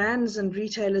and brands and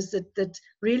retailers that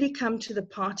really come to the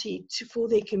party for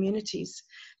their communities,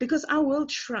 because our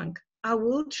world shrunk. Our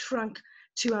world shrunk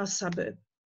to our suburb,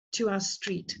 to our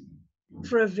street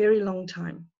for a very long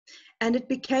time. And it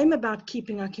became about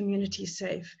keeping our community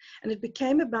safe. And it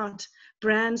became about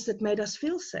brands that made us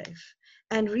feel safe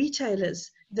and retailers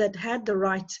that had the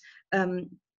right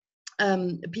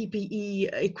PPE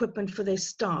equipment for their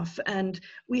staff. And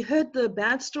we heard the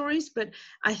bad stories, but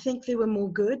I think there were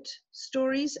more good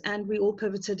stories, and we all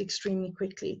pivoted extremely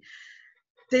quickly.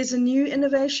 There's a new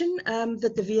innovation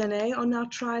that the V&A are now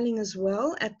trialing as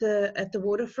well at the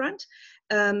waterfront.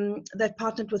 They've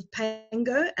partnered with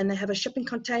Pango, and they have a shipping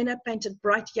container painted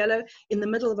bright yellow in the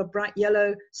middle of a bright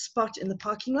yellow spot in the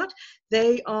parking lot.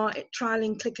 They are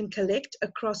trialing click and collect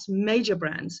across major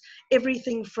brands,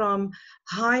 everything from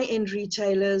high-end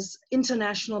retailers,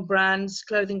 international brands,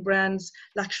 clothing brands,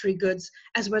 luxury goods,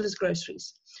 as well as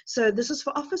groceries. So this is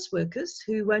for office workers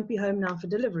who won't be home now for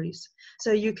deliveries.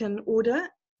 So you can order,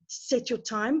 set your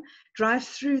time, drive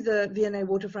through the V&A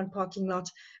waterfront parking lot,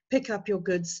 pick up your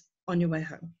goods on your way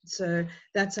home. So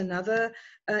that's another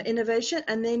innovation.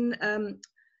 And then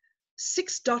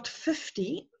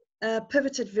 6.50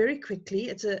 pivoted very quickly.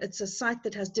 It's a site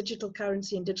that has digital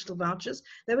currency and digital vouchers.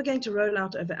 They were going to roll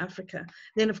out over Africa.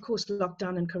 Then, of course,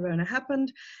 lockdown and Corona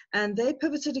happened, and they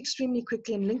pivoted extremely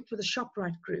quickly and linked with the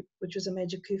ShopRite group, which was a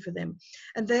major coup for them.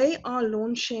 And they are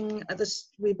launching this.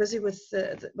 We're busy with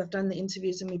we've done the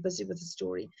interviews and we're busy with the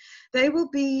story. They will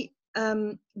be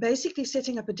basically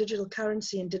setting up a digital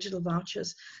currency and digital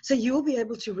vouchers. So you'll be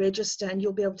able to register and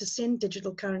you'll be able to send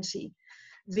digital currency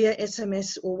via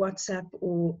SMS or WhatsApp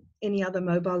or any other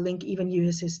mobile link, even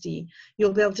USSD.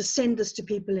 You'll be able to send this to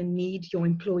people in need, your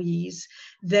employees.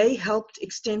 They helped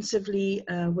extensively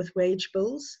with wage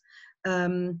bills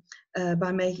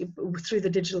by making through the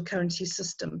digital currency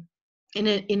system, in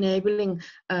enabling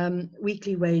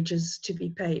weekly wages to be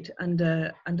paid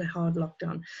under hard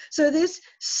lockdown. So there's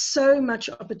so much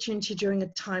opportunity during a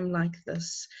time like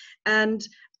this. And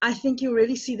I think you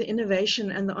really see the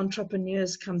innovation and the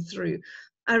entrepreneurs come through.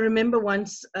 I remember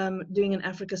once doing an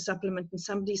Africa supplement, and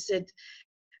somebody said,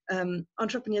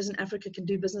 entrepreneurs in Africa can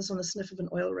do business on the sniff of an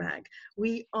oil rag.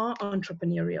 We are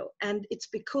entrepreneurial, and it's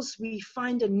because we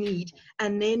find a need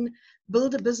and then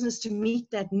build a business to meet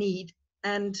that need.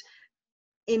 And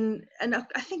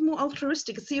I think more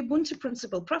altruistic. It's the Ubuntu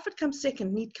principle. Profit comes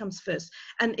second, need comes first.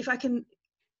 And if I can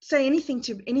say anything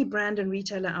to any brand and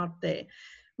retailer out there,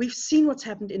 we've seen what's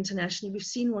happened internationally. We've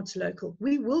seen what's local.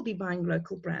 We will be buying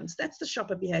local brands. That's the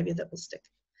shopper behavior that will stick.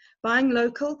 Buying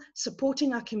local,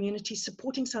 supporting our community,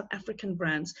 supporting South African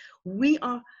brands.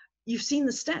 You've seen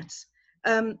the stats.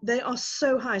 They are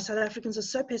so high. South Africans are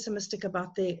so pessimistic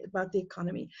about the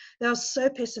economy. They are so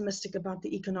pessimistic about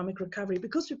the economic recovery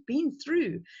because we've been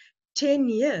through 10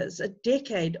 years, a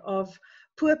decade of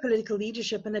poor political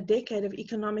leadership and a decade of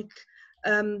economic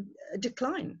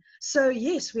decline. So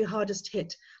yes, we're hardest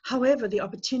hit. However, the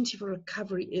opportunity for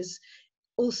recovery is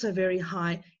also very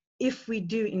high if we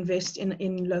do invest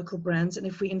in local brands and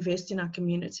if we invest in our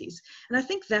communities. And I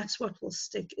think that's what will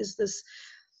stick, is this,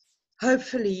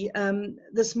 hopefully,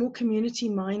 this more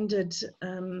community-minded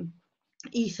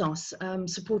ethos,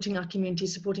 supporting our community,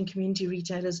 supporting community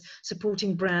retailers,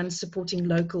 supporting brands, supporting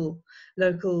locally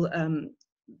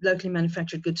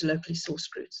manufactured goods, locally sourced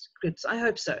goods. I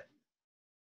hope so.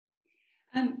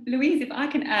 Louise, if I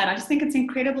can add, I just think it's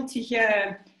incredible to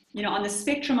hear, on the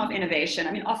spectrum of innovation.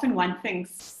 I mean, often one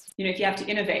thinks, if you have to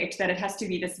innovate, that it has to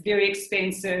be this very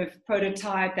expensive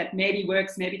prototype that maybe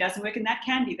works, maybe doesn't work, and that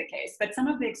can be the case. But some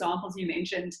of the examples you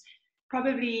mentioned,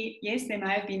 probably, yes, there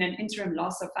may have been an interim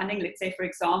loss of funding, let's say, for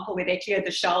example, where they cleared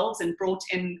the shelves and brought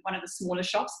in one of the smaller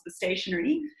shops, the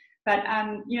stationery. But,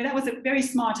 that was a very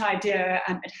smart idea.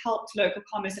 It helped local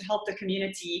commerce, it helped the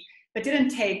community, but didn't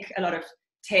take a lot of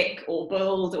tech or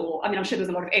build, or I'm sure there's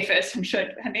a lot of effort, I'm sure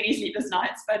it had many sleepless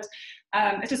nights, but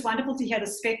it's just wonderful to hear the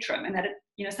spectrum, and that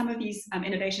some of these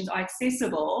innovations are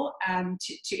accessible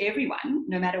to everyone,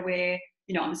 no matter where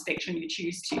on the spectrum you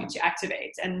choose to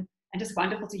activate, and just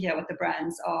wonderful to hear what the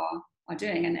brands are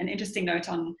doing. And an interesting note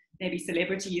on maybe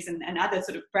celebrities and other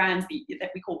sort of brands that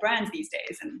we call brands these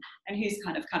days, and who's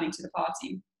kind of coming to the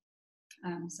party.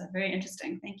 So very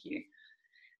interesting, thank you.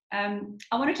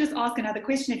 I want to just ask another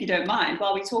question, if you don't mind,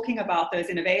 while we're talking about those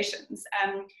innovations.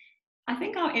 I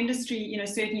think our industry, you know,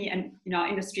 certainly, and you know, our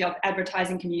industry of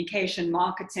advertising, communication,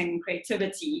 marketing,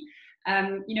 creativity,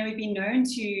 you know, we've been known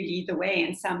to lead the way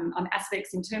in some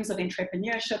aspects in terms of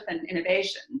entrepreneurship and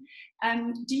innovation.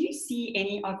 Do you see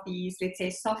any of these, let's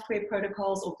say, software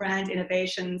protocols or brand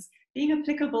innovations being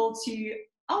applicable to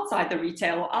outside the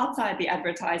retail or outside the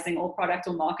advertising or product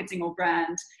or marketing or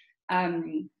brand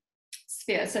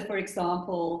sphere? So for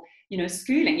example, you know,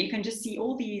 schooling, you can just see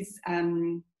all these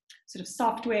sort of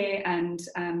software and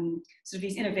sort of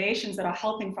these innovations that are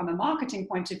helping from a marketing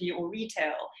point of view or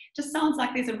retail. Just sounds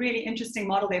like there's a really interesting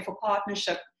model there for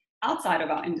partnership outside of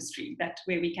our industry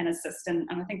where we can assist, and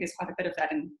I think there's quite a bit of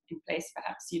that in place,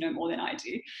 perhaps you know more than I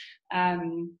do.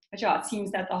 But yeah, it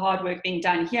seems that the hard work being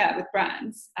done here with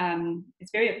brands is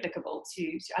very applicable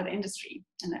to other industry,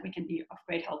 and that we can be of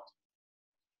great help.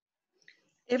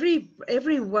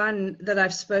 Everyone that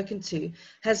I've spoken to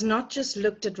has not just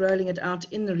looked at rolling it out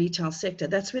in the retail sector.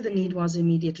 That's where the need was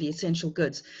immediately, essential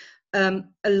goods. A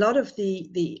lot of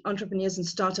the entrepreneurs and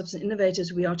startups and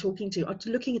innovators we are talking to are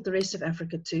looking at the rest of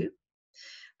Africa too,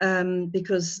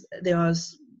 because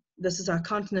this is our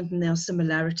continent and there are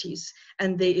similarities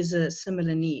and there is a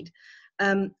similar need.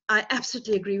 I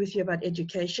absolutely agree with you about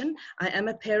education. I am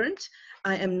a parent.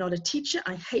 I am not a teacher.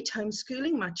 I hate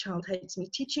homeschooling. My child hates me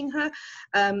teaching her.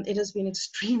 It has been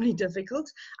extremely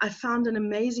difficult. I found an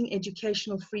amazing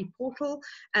educational free portal,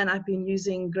 and I've been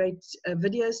using great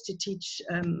videos to teach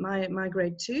my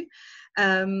grade 2,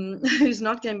 who's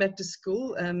not going back to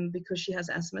school because she has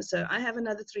asthma. So I have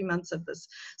another 3 months of this.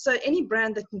 So any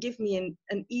brand that can give me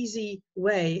an easy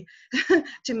way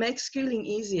to make schooling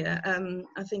easier,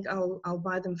 I think I'll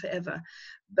buy them forever.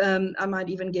 I might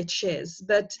even get shares.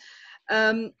 But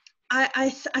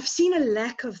I've seen a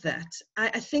lack of that.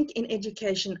 I think in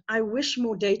education, I wish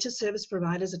more data service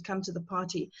providers had come to the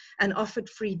party and offered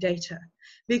free data,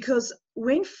 because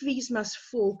when fees must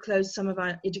fall, close some of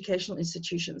our educational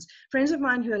institutions. Friends of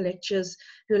mine who are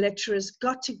lecturers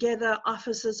got together,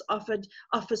 offices offered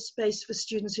office space for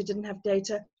students who didn't have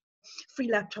data, free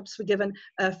laptops were given,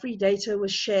 free data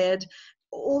was shared,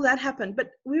 all that happened. But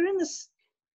we're in this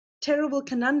terrible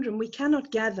conundrum. We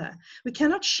cannot gather, we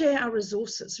cannot share our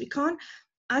resources.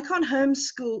 I can't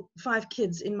homeschool 5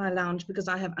 kids in my lounge because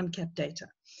I have uncapped data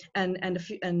and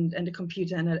a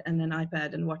computer and an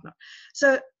iPad and whatnot.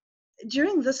 So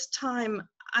during this time,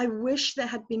 I wish there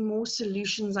had been more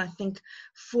solutions, I think,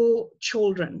 for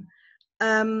children.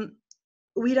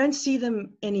 We don't see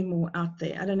them anymore out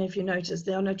there. I don't know if you noticed,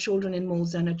 there are no children in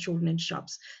malls, there are no children in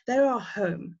shops. They are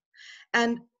home.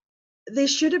 And there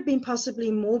should have been possibly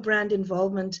more brand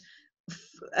involvement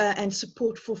and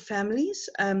support for families.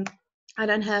 I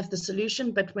don't have the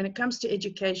solution, but when it comes to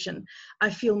education, I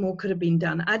feel more could have been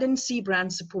done. I didn't see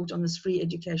brand support on this free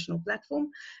educational platform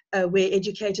where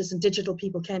educators and digital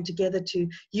people came together to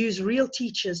use real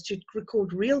teachers to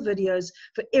record real videos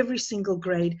for every single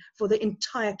grade for the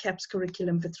entire CAPS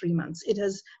curriculum for 3 months. It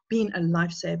has been a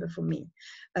lifesaver for me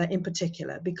in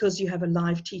particular, because you have a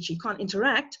live teacher. You can't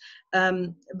interact,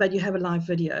 but you have a live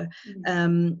video.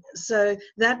 So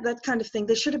that kind of thing,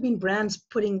 there should have been brands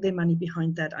putting their money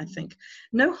behind that, I think.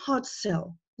 No hard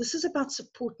sell. This is about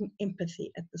support and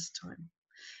empathy at this time.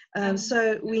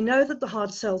 So we know that the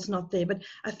hard sell's not there, but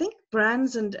I think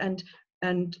brands and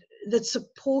that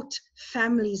support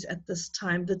families at this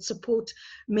time, that support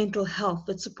mental health,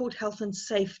 that support health and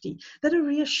safety, that are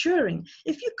reassuring.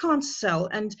 If you can't sell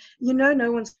and you know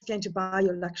no one's going to buy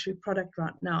your luxury product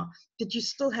right now, but you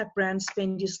still have brand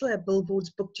spend, you still have billboards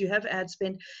booked, you have ad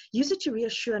spend, use it to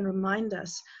reassure and remind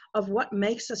us of what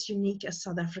makes us unique as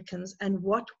South Africans and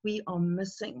what we are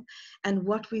missing and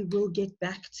what we will get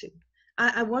back to.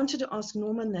 I wanted to ask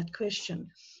Norman that question,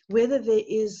 whether there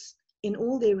is, in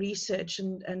all their research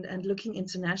and looking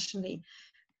internationally,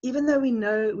 even though we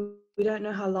don't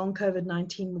know how long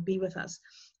COVID-19 will be with us,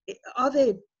 are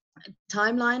there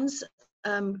timelines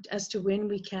as to when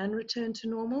we can return to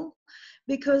normal?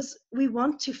 Because we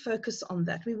want to focus on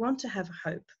that. We want to have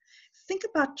hope. Think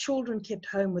about children kept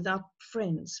home without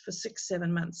friends for 6-7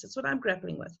 months. That's what I'm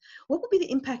grappling with. What will be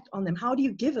the impact on them? How do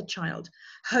you give a child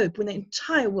hope when the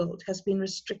entire world has been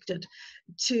restricted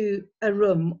to a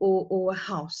room or a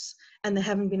house and they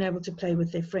haven't been able to play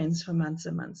with their friends for months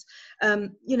and months?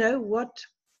 You know,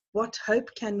 what hope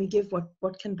can we give?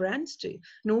 What can brands do?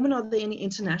 Norman, are there any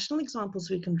international examples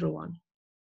we can draw on?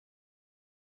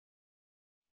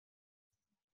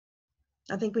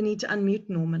 I think we need to unmute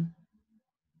Norman.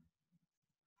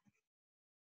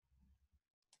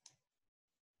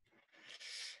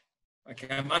 Okay,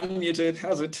 I'm unmuted.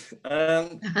 How's it?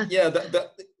 Yeah,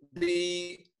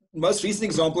 the most recent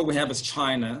example we have is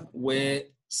China, where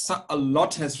a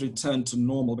lot has returned to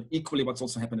normal, but equally what's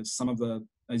also happened is some of the,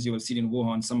 as you have seen in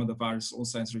Wuhan, some of the virus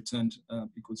also has returned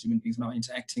because human beings are now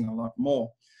interacting a lot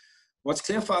more. What's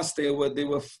clear for us,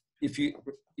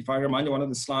 if I remind you, one of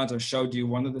the slides I showed you,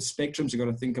 one of the spectrums you got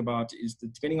to think about is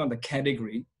that depending on the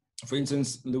category. For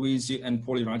instance, Louise and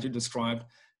Paula rightly described,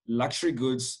 luxury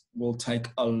goods will take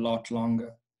a lot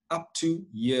longer, up to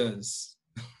years.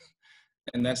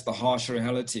 And that's the harsh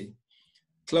reality.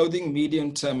 Clothing,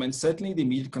 medium term, and certainly the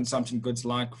immediate consumption goods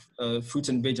like fruit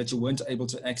and veg that you weren't able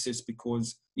to access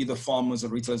because either farmers or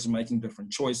retailers were making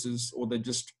different choices, or they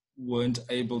just weren't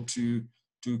able to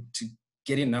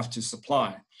get enough to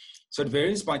supply. So it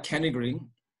varies by category.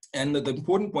 And the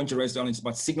important point you raised down is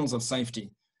about signals of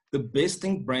safety. The best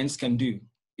thing brands can do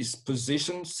is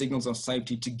position signals of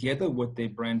safety together with their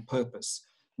brand purpose.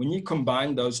 When you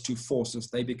combine those two forces,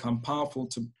 they become powerful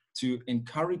to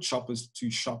encourage shoppers to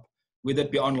shop, whether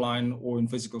it be online or in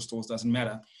physical stores, doesn't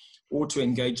matter, or to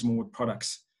engage more with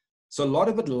products. So a lot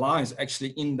of it lies actually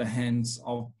in the hands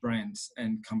of brands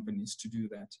and companies to do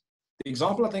that. The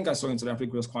example I think I saw in South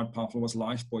Africa was quite powerful was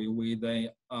Lifebuoy, where they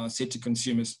said to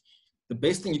consumers, the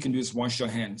best thing you can do is wash your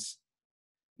hands.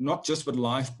 Not just with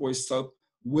Lifebuoy soap,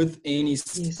 with any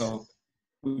soap,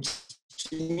 which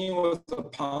to me was a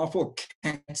powerful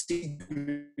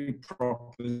category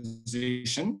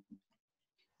proposition,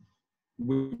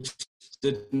 which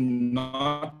did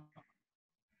not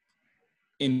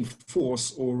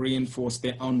enforce or reinforce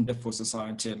their own debt for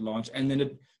society at large. And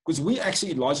then because we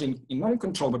actually largely not in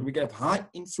control, but we get high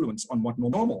influence on what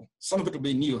normal. Some of it will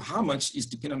be new. How much is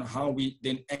dependent on how we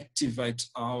then activate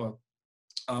our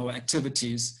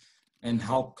activities and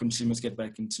help consumers get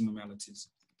back into normalities.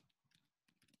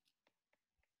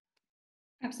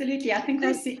 Absolutely. I think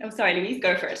we see, oh, sorry, Louise,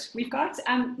 go for it. We've got...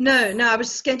 No, I was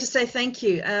just going to say thank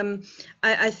you.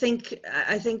 I think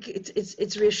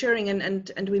it's reassuring,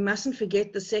 and we mustn't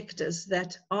forget the sectors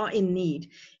that are in need.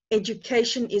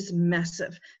 Education is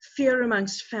massive. Fear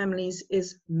amongst families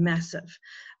is massive.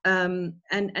 And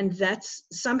that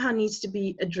somehow needs to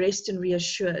be addressed and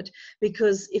reassured,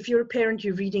 because if you're a parent,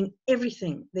 you're reading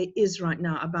everything there is right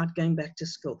now about going back to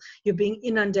school. You're being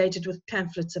inundated with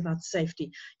pamphlets about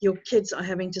safety. Your kids are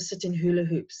having to sit in hula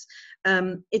hoops.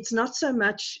 It's not so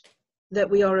much that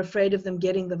we are afraid of them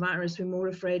getting the virus, we're more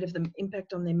afraid of the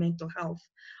impact on their mental health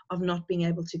of not being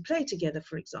able to play together,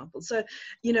 for example. So,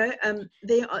 you know,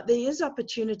 there is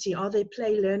opportunity. Are there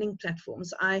play learning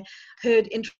platforms? I heard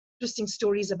interesting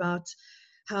stories about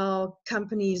how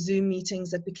company Zoom meetings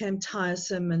that became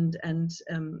tiresome and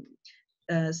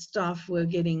staff were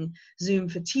getting Zoom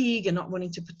fatigue and not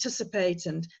wanting to participate,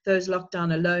 and those locked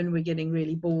down alone were getting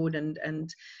really bored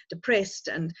and depressed,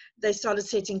 and they started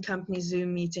setting company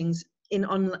Zoom meetings in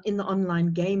the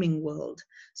online gaming world.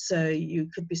 So you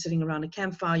could be sitting around a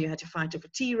campfire, you had to fight over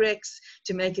T-Rex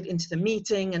to make it into the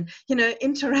meeting, and, you know,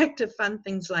 interactive fun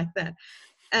things like that.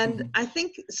 And I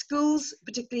think schools,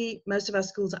 particularly most of our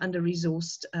schools, are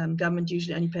under-resourced. Government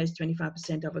usually only pays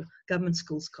 25% of a government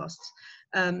school's costs.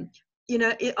 You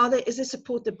know, is there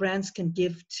support that brands can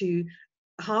give to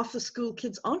half the school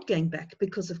kids aren't going back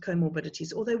because of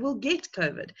comorbidities, or they will get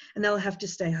COVID and they'll have to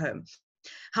stay home?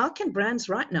 How can brands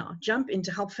right now jump in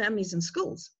to help families and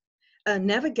schools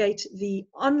navigate the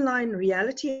online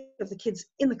reality of the kids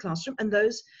in the classroom and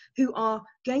those who are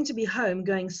going to be home,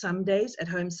 going some days, at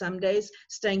home some days,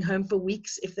 staying home for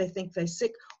weeks if they think they're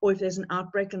sick, or if there's an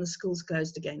outbreak and the school's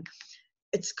closed again?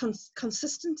 It's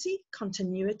consistency,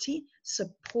 continuity,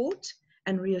 support,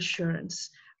 and reassurance.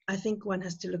 I think one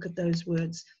has to look at those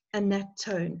words and that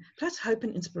tone, plus hope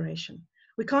and inspiration.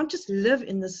 We can't just live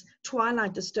in this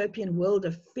twilight dystopian world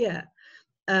of fear,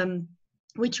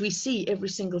 which we see every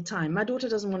single time. My daughter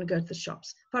doesn't want to go to the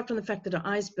shops, apart from the fact that her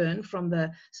eyes burn from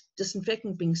the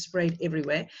disinfectant being sprayed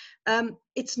everywhere.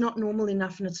 It's not normal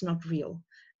enough, and it's not real.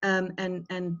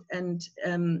 And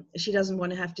she doesn't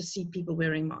want to have to see people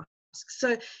wearing masks.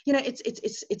 So, you know,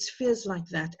 it's fears like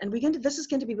that, and this is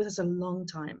going to be with us a long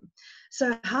time.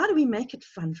 So how do we make it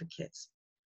fun for kids?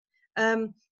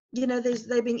 You know,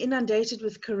 they're being inundated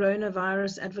with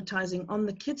coronavirus advertising on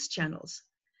the kids' channels.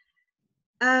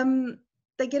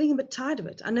 They're getting a bit tired of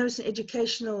it. I know it's an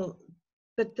educational,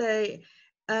 but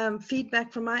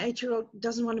feedback from my 8-year-old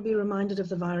doesn't want to be reminded of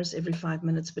the virus every 5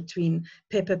 minutes between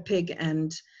Peppa Pig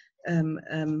and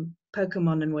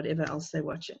Pokemon and whatever else they're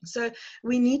watching. So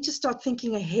we need to start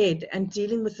thinking ahead and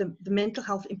dealing with the mental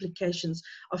health implications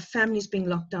of families being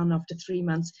locked down after 3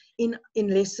 months in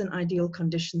less than ideal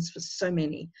conditions for so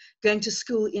many, going to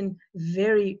school in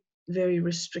very very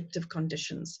restrictive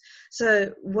conditions.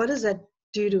 So what does that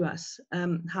do to us?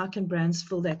 How can brands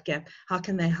fill that gap? How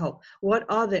can they help? What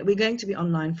are they? We're going to be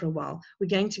online for a while. We're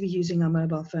going to be using our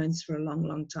mobile phones for a long,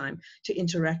 long time to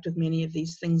interact with many of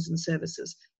these things and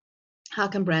services. How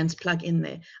can brands plug in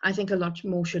there? I think a lot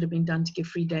more should have been done to give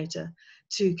free data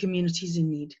to communities in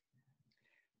need.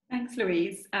 Thanks,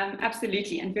 Louise.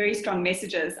 Absolutely, and very strong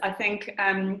messages. I think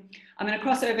I'm going to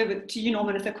cross over to you,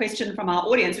 Norman, with a question from our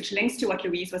audience, which links to what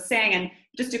Louise was saying. And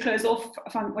just to close off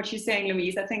from what you're saying,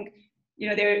 Louise, I think, you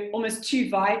know, there are almost two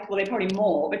well, they're probably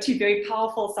more, but two very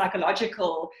powerful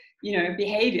psychological, you know,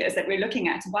 behaviors that we're looking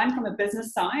at. One from a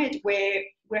business side, where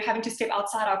we're having to step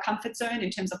outside our comfort zone in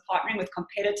terms of partnering with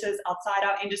competitors outside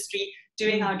our industry,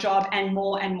 doing our job, and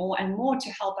more and more and more to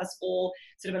help us all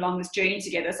sort of along this journey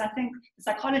together. So I think the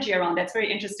psychology around that's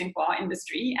very interesting for our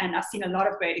industry, and I've seen a lot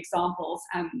of great examples.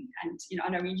 And you know, I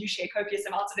know you share copious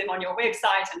amounts of them on your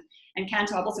website, and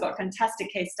Kantar, I've also got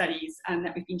fantastic case studies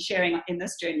that we've been sharing in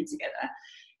this journey together.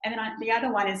 And then the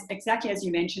other one is exactly as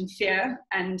you mentioned, fear,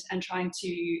 and trying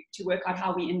to work out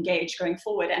how we engage going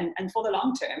forward and for the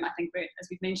long term. I think, as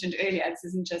we've mentioned earlier, this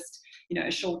isn't just, you know,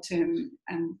 a short-term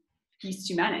piece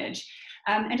to manage.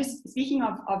 And just speaking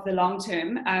of the long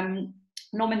term,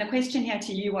 Norman, the question here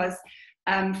to you was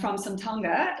from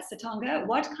Satanga,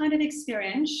 what kind of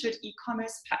experience should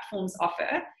e-commerce platforms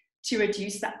offer to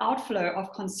reduce the outflow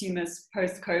of consumers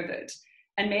post-COVID?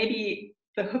 And maybe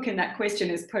the hook in that question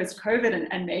is post-COVID,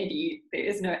 and maybe there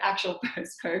is no actual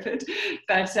post-COVID,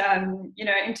 but you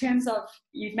know, in terms of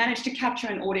you've managed to capture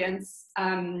an audience,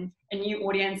 a new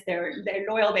audience, they're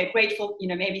loyal, they're grateful, you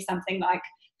know, maybe something like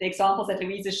the examples that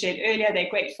Louise shared earlier, they're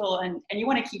grateful, and you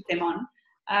want to keep them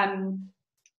on.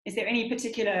 Is there any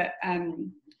particular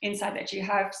insight that you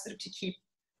have sort of to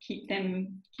keep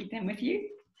them with you?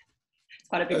 It's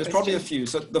quite a big question. There's probably a few.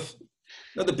 So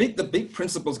the big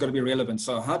principle's got to be relevant.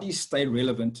 So how do you stay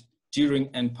relevant during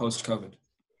and post-COVID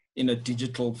in a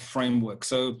digital framework?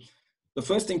 So the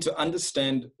first thing, to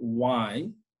understand why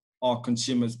are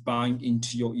consumers buying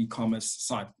into your e-commerce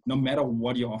site, no matter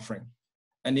what you're offering.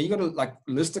 And then you got to like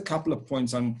list a couple of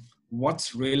points on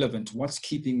what's relevant, what's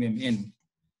keeping them in,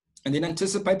 and then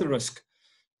anticipate the risk.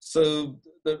 So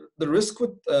the risk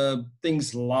with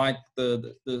things like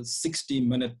the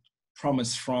 60-minute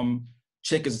promise from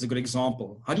Checkers is a good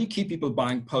example. How do you keep people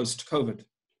buying post-COVID?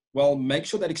 Well, make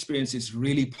sure that experience is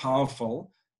really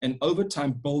powerful, and over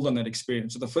time build on that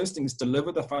experience. So the first thing is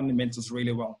deliver the fundamentals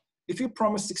really well. If you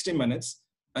promise 60 minutes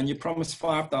and you promise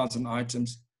 5,000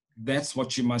 items, that's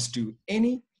what you must do.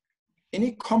 Any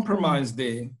compromise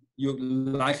there, you're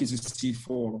likely to see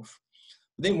fall off.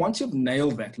 Then once you've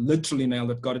nailed that, literally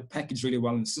nailed it, got it packaged really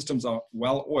well, and the systems are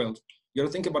well oiled, you got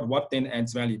to think about what then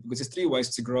adds value, because there's three ways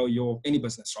to grow any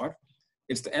business, right?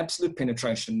 It's the absolute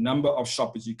penetration, number of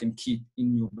shoppers you can keep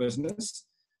in your business.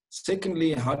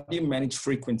 Secondly, how do you manage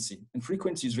frequency? And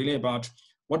frequency is really about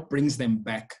what brings them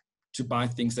back to buy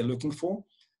things they're looking for.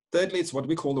 Thirdly, it's what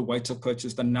we call the weight of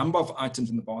purchase, the number of items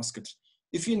in the basket.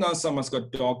 If you know someone's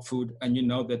got dog food and you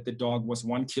know that the dog was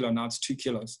 1 kilo, now it's 2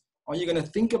 kilos, are you going to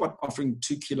think about offering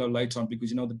 2 kilo later on because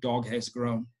you know the dog has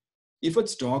grown? If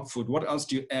it's dog food, what else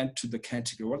do you add to the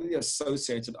category? What are the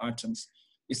associated items?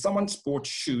 If someone's bought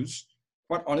shoes,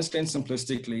 quite honestly and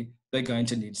simplistically, they're going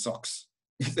to need socks.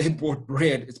 If they bought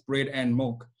bread, it's bread and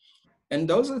milk. And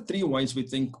those are the three ways we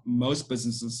think most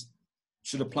businesses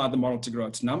should apply the model to grow.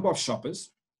 It's number of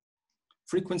shoppers,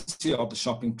 frequency of the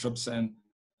shopping trips,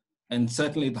 and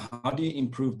certainly how do you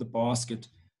improve the basket?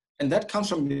 And that comes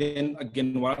from, then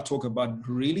again, what I talk about,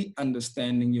 really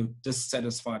understanding your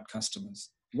dissatisfied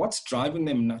customers. What's driving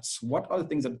them nuts? What are the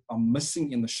things that are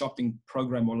missing in the shopping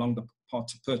program or along the path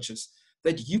to purchase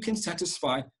that you can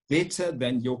satisfy better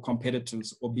than your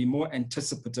competitors or be more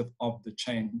anticipative of the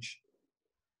change?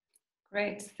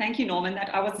 Great. Thank you, Norman.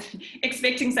 That I wasn't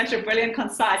expecting such a brilliant,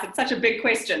 concise, it's such a big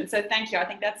question. So thank you. I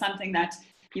think that's something that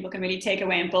people can really take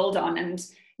away and build on. And,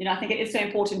 you know, I think it is so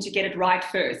important to get it right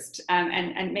first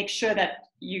and make sure that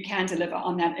you can deliver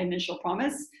on that initial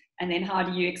promise. And then how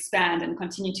do you expand and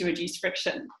continue to reduce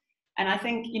friction? And I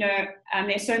think, you know,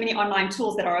 there's so many online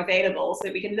tools that are available so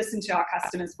that we can listen to our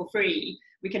customers for free.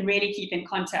 We can really keep in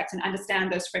contact and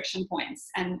understand those friction points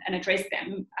and address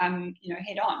them, you know,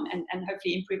 head on and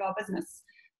hopefully improve our business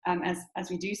as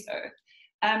we do so.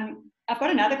 I've got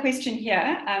another question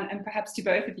here, and perhaps to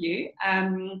both of you,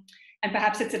 and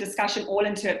perhaps it's a discussion all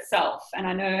into itself. And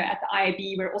I know at the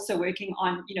IAB, we're also working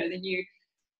on, you know, the new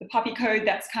puppy code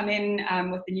that's come in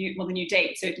with the new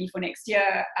date, certainly for next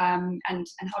year, and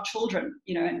how children,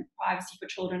 and privacy for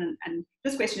children. And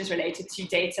this question is related to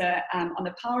data on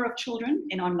the power of children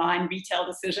in online retail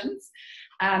decisions,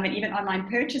 and even online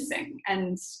purchasing.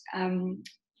 And, and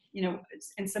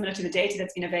similar to the data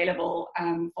that's been available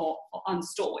for on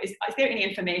store, is there any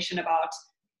information about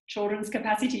children's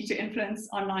capacity to influence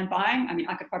online buying? I mean,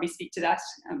 I could probably speak to that,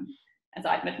 as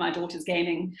I admit my daughter's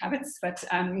gaming habits, but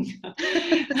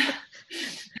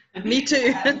me too.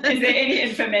 Is there any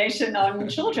information on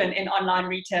children in online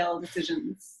retail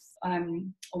decisions?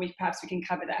 Or perhaps we can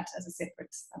cover that as a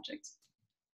separate subject.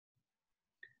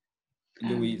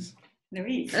 Louise.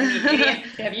 Louise,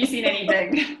 have you seen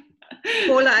anything?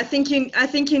 Paula, I think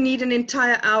you need an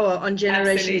entire hour on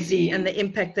Generation Absolutely. Z and the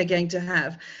impact they're going to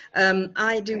have.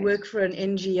 I do work for an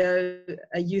NGO,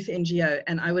 a youth NGO,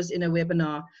 and I was in a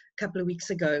webinar a couple of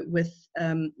weeks ago with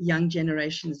young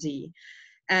Generation Z,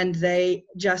 and they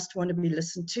just want to be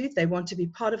listened to. They want to be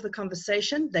part of the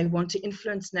conversation. They want to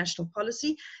influence national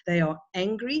policy. They are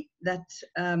angry that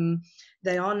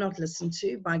they are not listened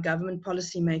to by government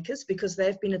policymakers, because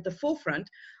they've been at the forefront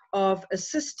of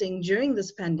assisting during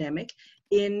this pandemic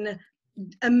in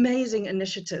amazing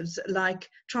initiatives like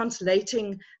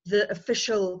translating the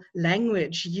official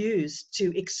language used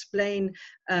to explain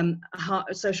how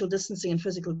social distancing and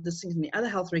physical distancing and the other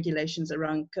health regulations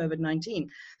around COVID-19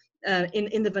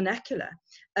 in the vernacular,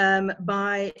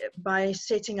 by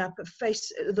setting up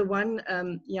one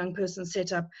young person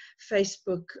set up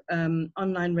Facebook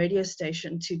online radio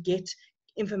station to get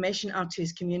information out to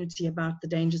his community about the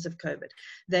dangers of COVID.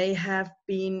 They have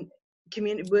been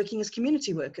working as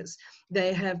community workers.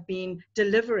 They have been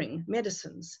delivering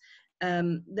medicines.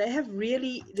 The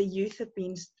youth have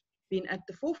been at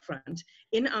the forefront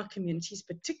in our communities,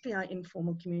 particularly our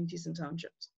informal communities and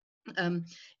townships,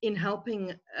 in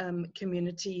helping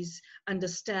communities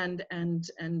understand and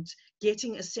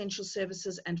getting essential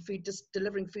services and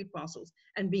delivering food parcels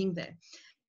and being there.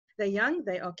 They're young,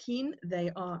 they are keen,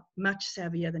 they are much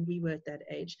savvier than we were at that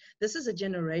age. This is a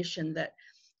generation that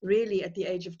really at the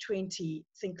age of 20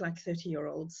 think like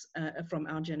 30-year-olds from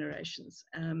our generations.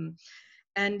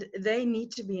 And they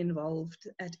need to be involved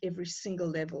at every single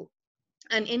level.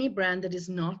 And any brand that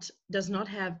does not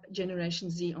have Generation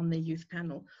Z on their youth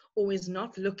panel, or is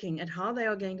not looking at how they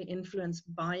are going to influence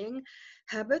buying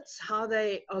habits, how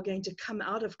they are going to come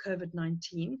out of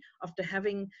COVID-19 after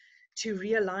having to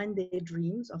realign their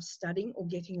dreams of studying or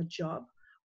getting a job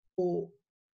or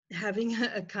having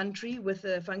a country with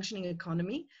a functioning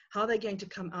economy, how they're going to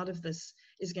come out of this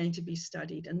is going to be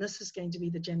studied. And this is going to be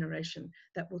the generation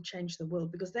that will change the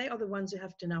world, because they are the ones who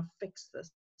have to now fix this.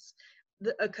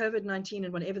 COVID-19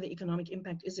 and whatever the economic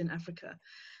impact is in Africa,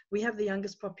 we have the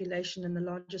youngest population and the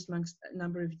largest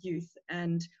number of youth,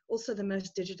 and also the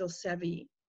most digital savvy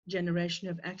generation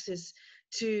of access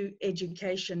to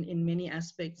education in many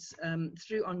aspects,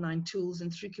 through online tools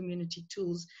and through community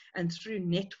tools and through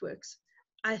networks,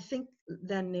 I think,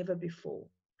 than never before.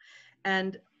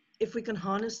 And if we can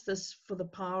harness this for the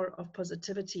power of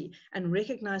positivity and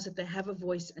recognize that they have a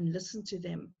voice and listen to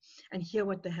them and hear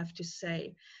what they have to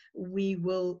say, we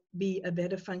will be a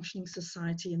better functioning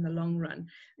society in the long run.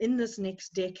 In this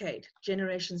next decade,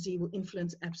 Generation Z will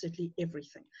influence absolutely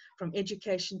everything, from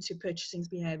education to purchasing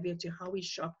behavior, to how we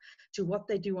shop, to what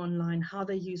they do online, how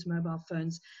they use mobile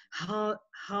phones, how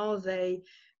they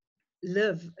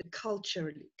live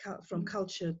culturally, from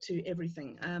culture to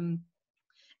everything.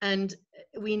 And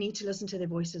we need to listen to their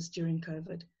voices during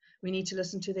COVID. We need to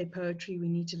listen to their poetry. We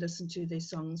need to listen to their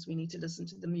songs. We need to listen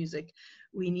to the music.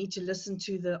 We need to listen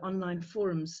to the online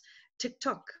forums.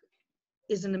 TikTok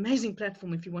is an amazing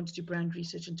platform if you want to do brand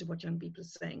research into what young people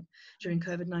are saying during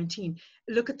COVID-19.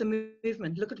 Look at the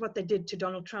movement. Look at what they did to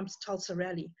Donald Trump's Tulsa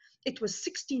rally. It was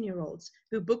 16-year-olds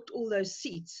who booked all those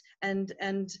seats, and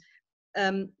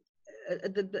it's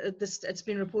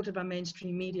been reported by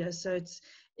mainstream media, so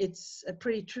it's a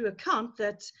pretty true account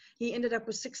that he ended up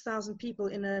with 6,000 people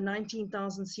in a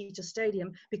 19,000-seater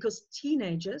stadium because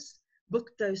teenagers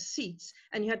booked those seats.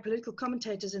 And you had political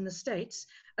commentators in the States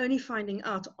only finding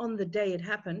out on the day it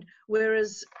happened,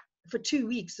 whereas for 2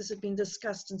 weeks this had been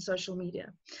discussed in social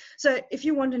media. So if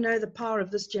you want to know the power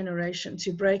of this generation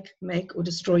to break, make, or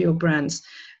destroy your brands,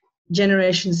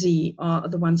 Generation Z are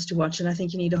the ones to watch, and I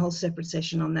think you need a whole separate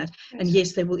session on that. And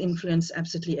yes, they will influence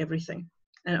absolutely everything,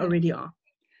 and already are.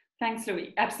 Thanks,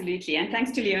 Louise. Absolutely. And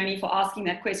thanks to Leonie for asking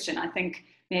that question. I think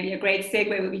maybe a great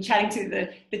segue. We'll be chatting to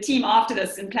the team after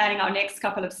this and planning our next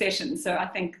couple of sessions. So I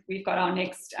think we've got our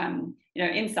next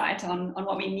insight on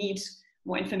what we need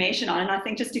more information on. And I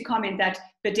think just to comment that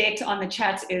Vedette on the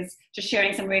chat is just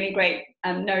sharing some really great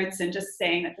notes and just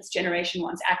saying that this generation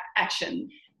wants action,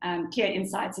 clear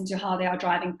insights into how they are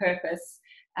driving purpose.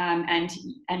 And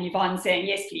Yvonne saying,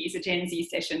 yes, please, a Gen Z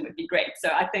session would be great. So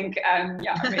I think,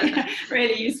 yeah,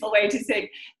 really useful way to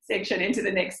section into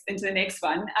the next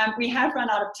one. We have run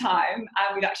out of time.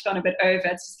 We've actually gone a bit over.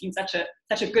 It's just been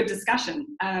such a good discussion.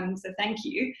 So thank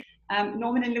you.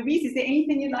 Norman and Louise, is there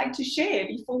anything you'd like to share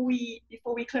before we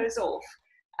close off?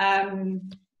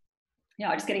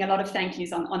 Yeah, just getting a lot of thank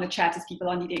yous on the chat as people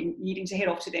are needing to head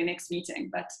off to their next meeting.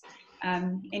 But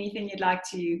anything you'd like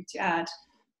to add?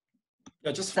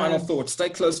 Yeah, just final thoughts. Stay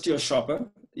close to your shopper.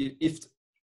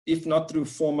 If not through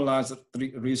formalized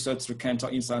research through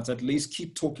Kantar Insights, at least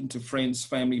keep talking to friends,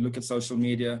 family, look at social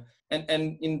media.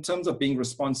 And in terms of being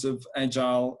responsive,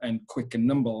 agile, and quick and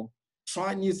nimble,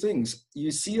 try new things.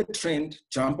 You see a trend,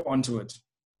 jump onto it.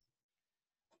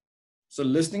 So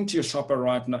listening to your shopper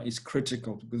right now is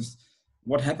critical, because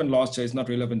what happened last year is not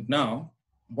relevant now.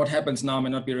 What happens now may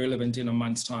not be relevant in a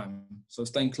month's time. So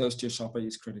staying close to your shopper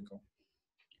is critical.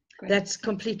 Great. That's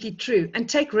completely true. And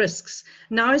take risks.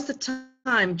 Now is the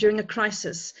time during a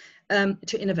crisis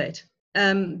to innovate.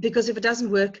 Because if it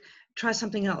doesn't work, try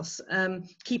something else.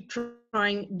 Keep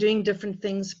trying, doing different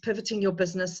things, pivoting your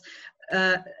business.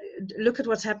 Look at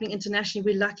what's happening internationally.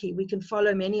 We're lucky. We can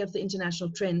follow many of the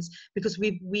international trends because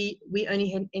we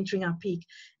only entering our peak.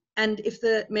 And if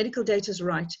the medical data is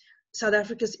right, South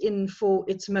Africa's in for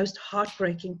its most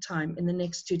heartbreaking time in the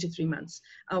next 2 to 3 months,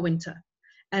 our winter.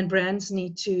 And brands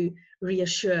need to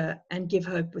reassure and give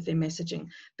hope with their messaging,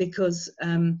 because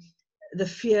the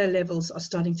fear levels are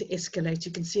starting to escalate.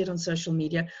 You can see it on social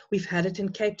media. We've had it in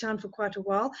Cape Town for quite a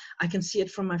while. I can see it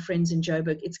from my friends in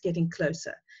Joburg. It's getting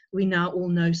closer. We now all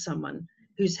know someone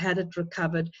who's had it,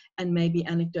 recovered, and maybe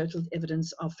anecdotal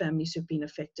evidence of families who've been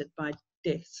affected by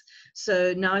deaths.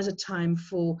 So now is a time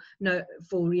for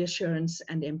reassurance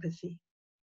and empathy.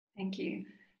 Thank you.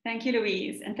 Thank you,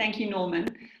 Louise, and thank you, Norman.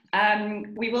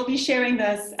 We will be sharing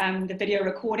this, the video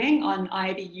recording on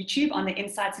IAB YouTube on the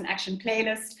Insights in Action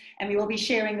playlist, and we will be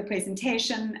sharing the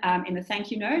presentation in the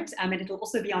thank you note, and it will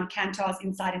also be on Kantar's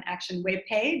Insight in Action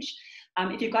webpage.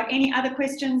 If you've got any other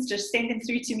questions, just send them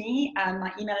through to me.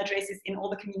 My email address is in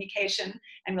all the communication,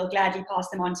 and we'll gladly pass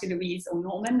them on to Louise or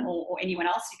Norman or anyone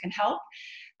else who can help.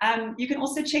 You can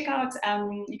also check out,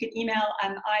 you can email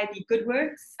IAB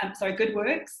Goodworks at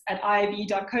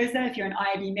iab.coza if you're an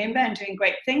IAB member and doing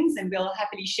great things, and we'll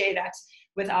happily share that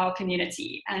with our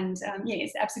community. And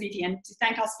yes, absolutely. And to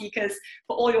thank our speakers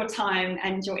for all your time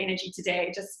and your energy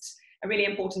today. Just a really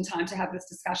important time to have this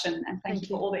discussion. And thank you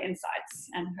for all the insights,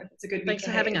 and hope it's a good week. Thanks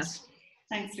for having us.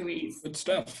 Thanks, Louise. Good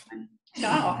stuff.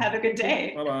 Ciao. Have a good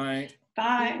day. Bye-bye.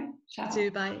 Bye. Ciao. You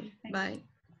too. Bye. Bye.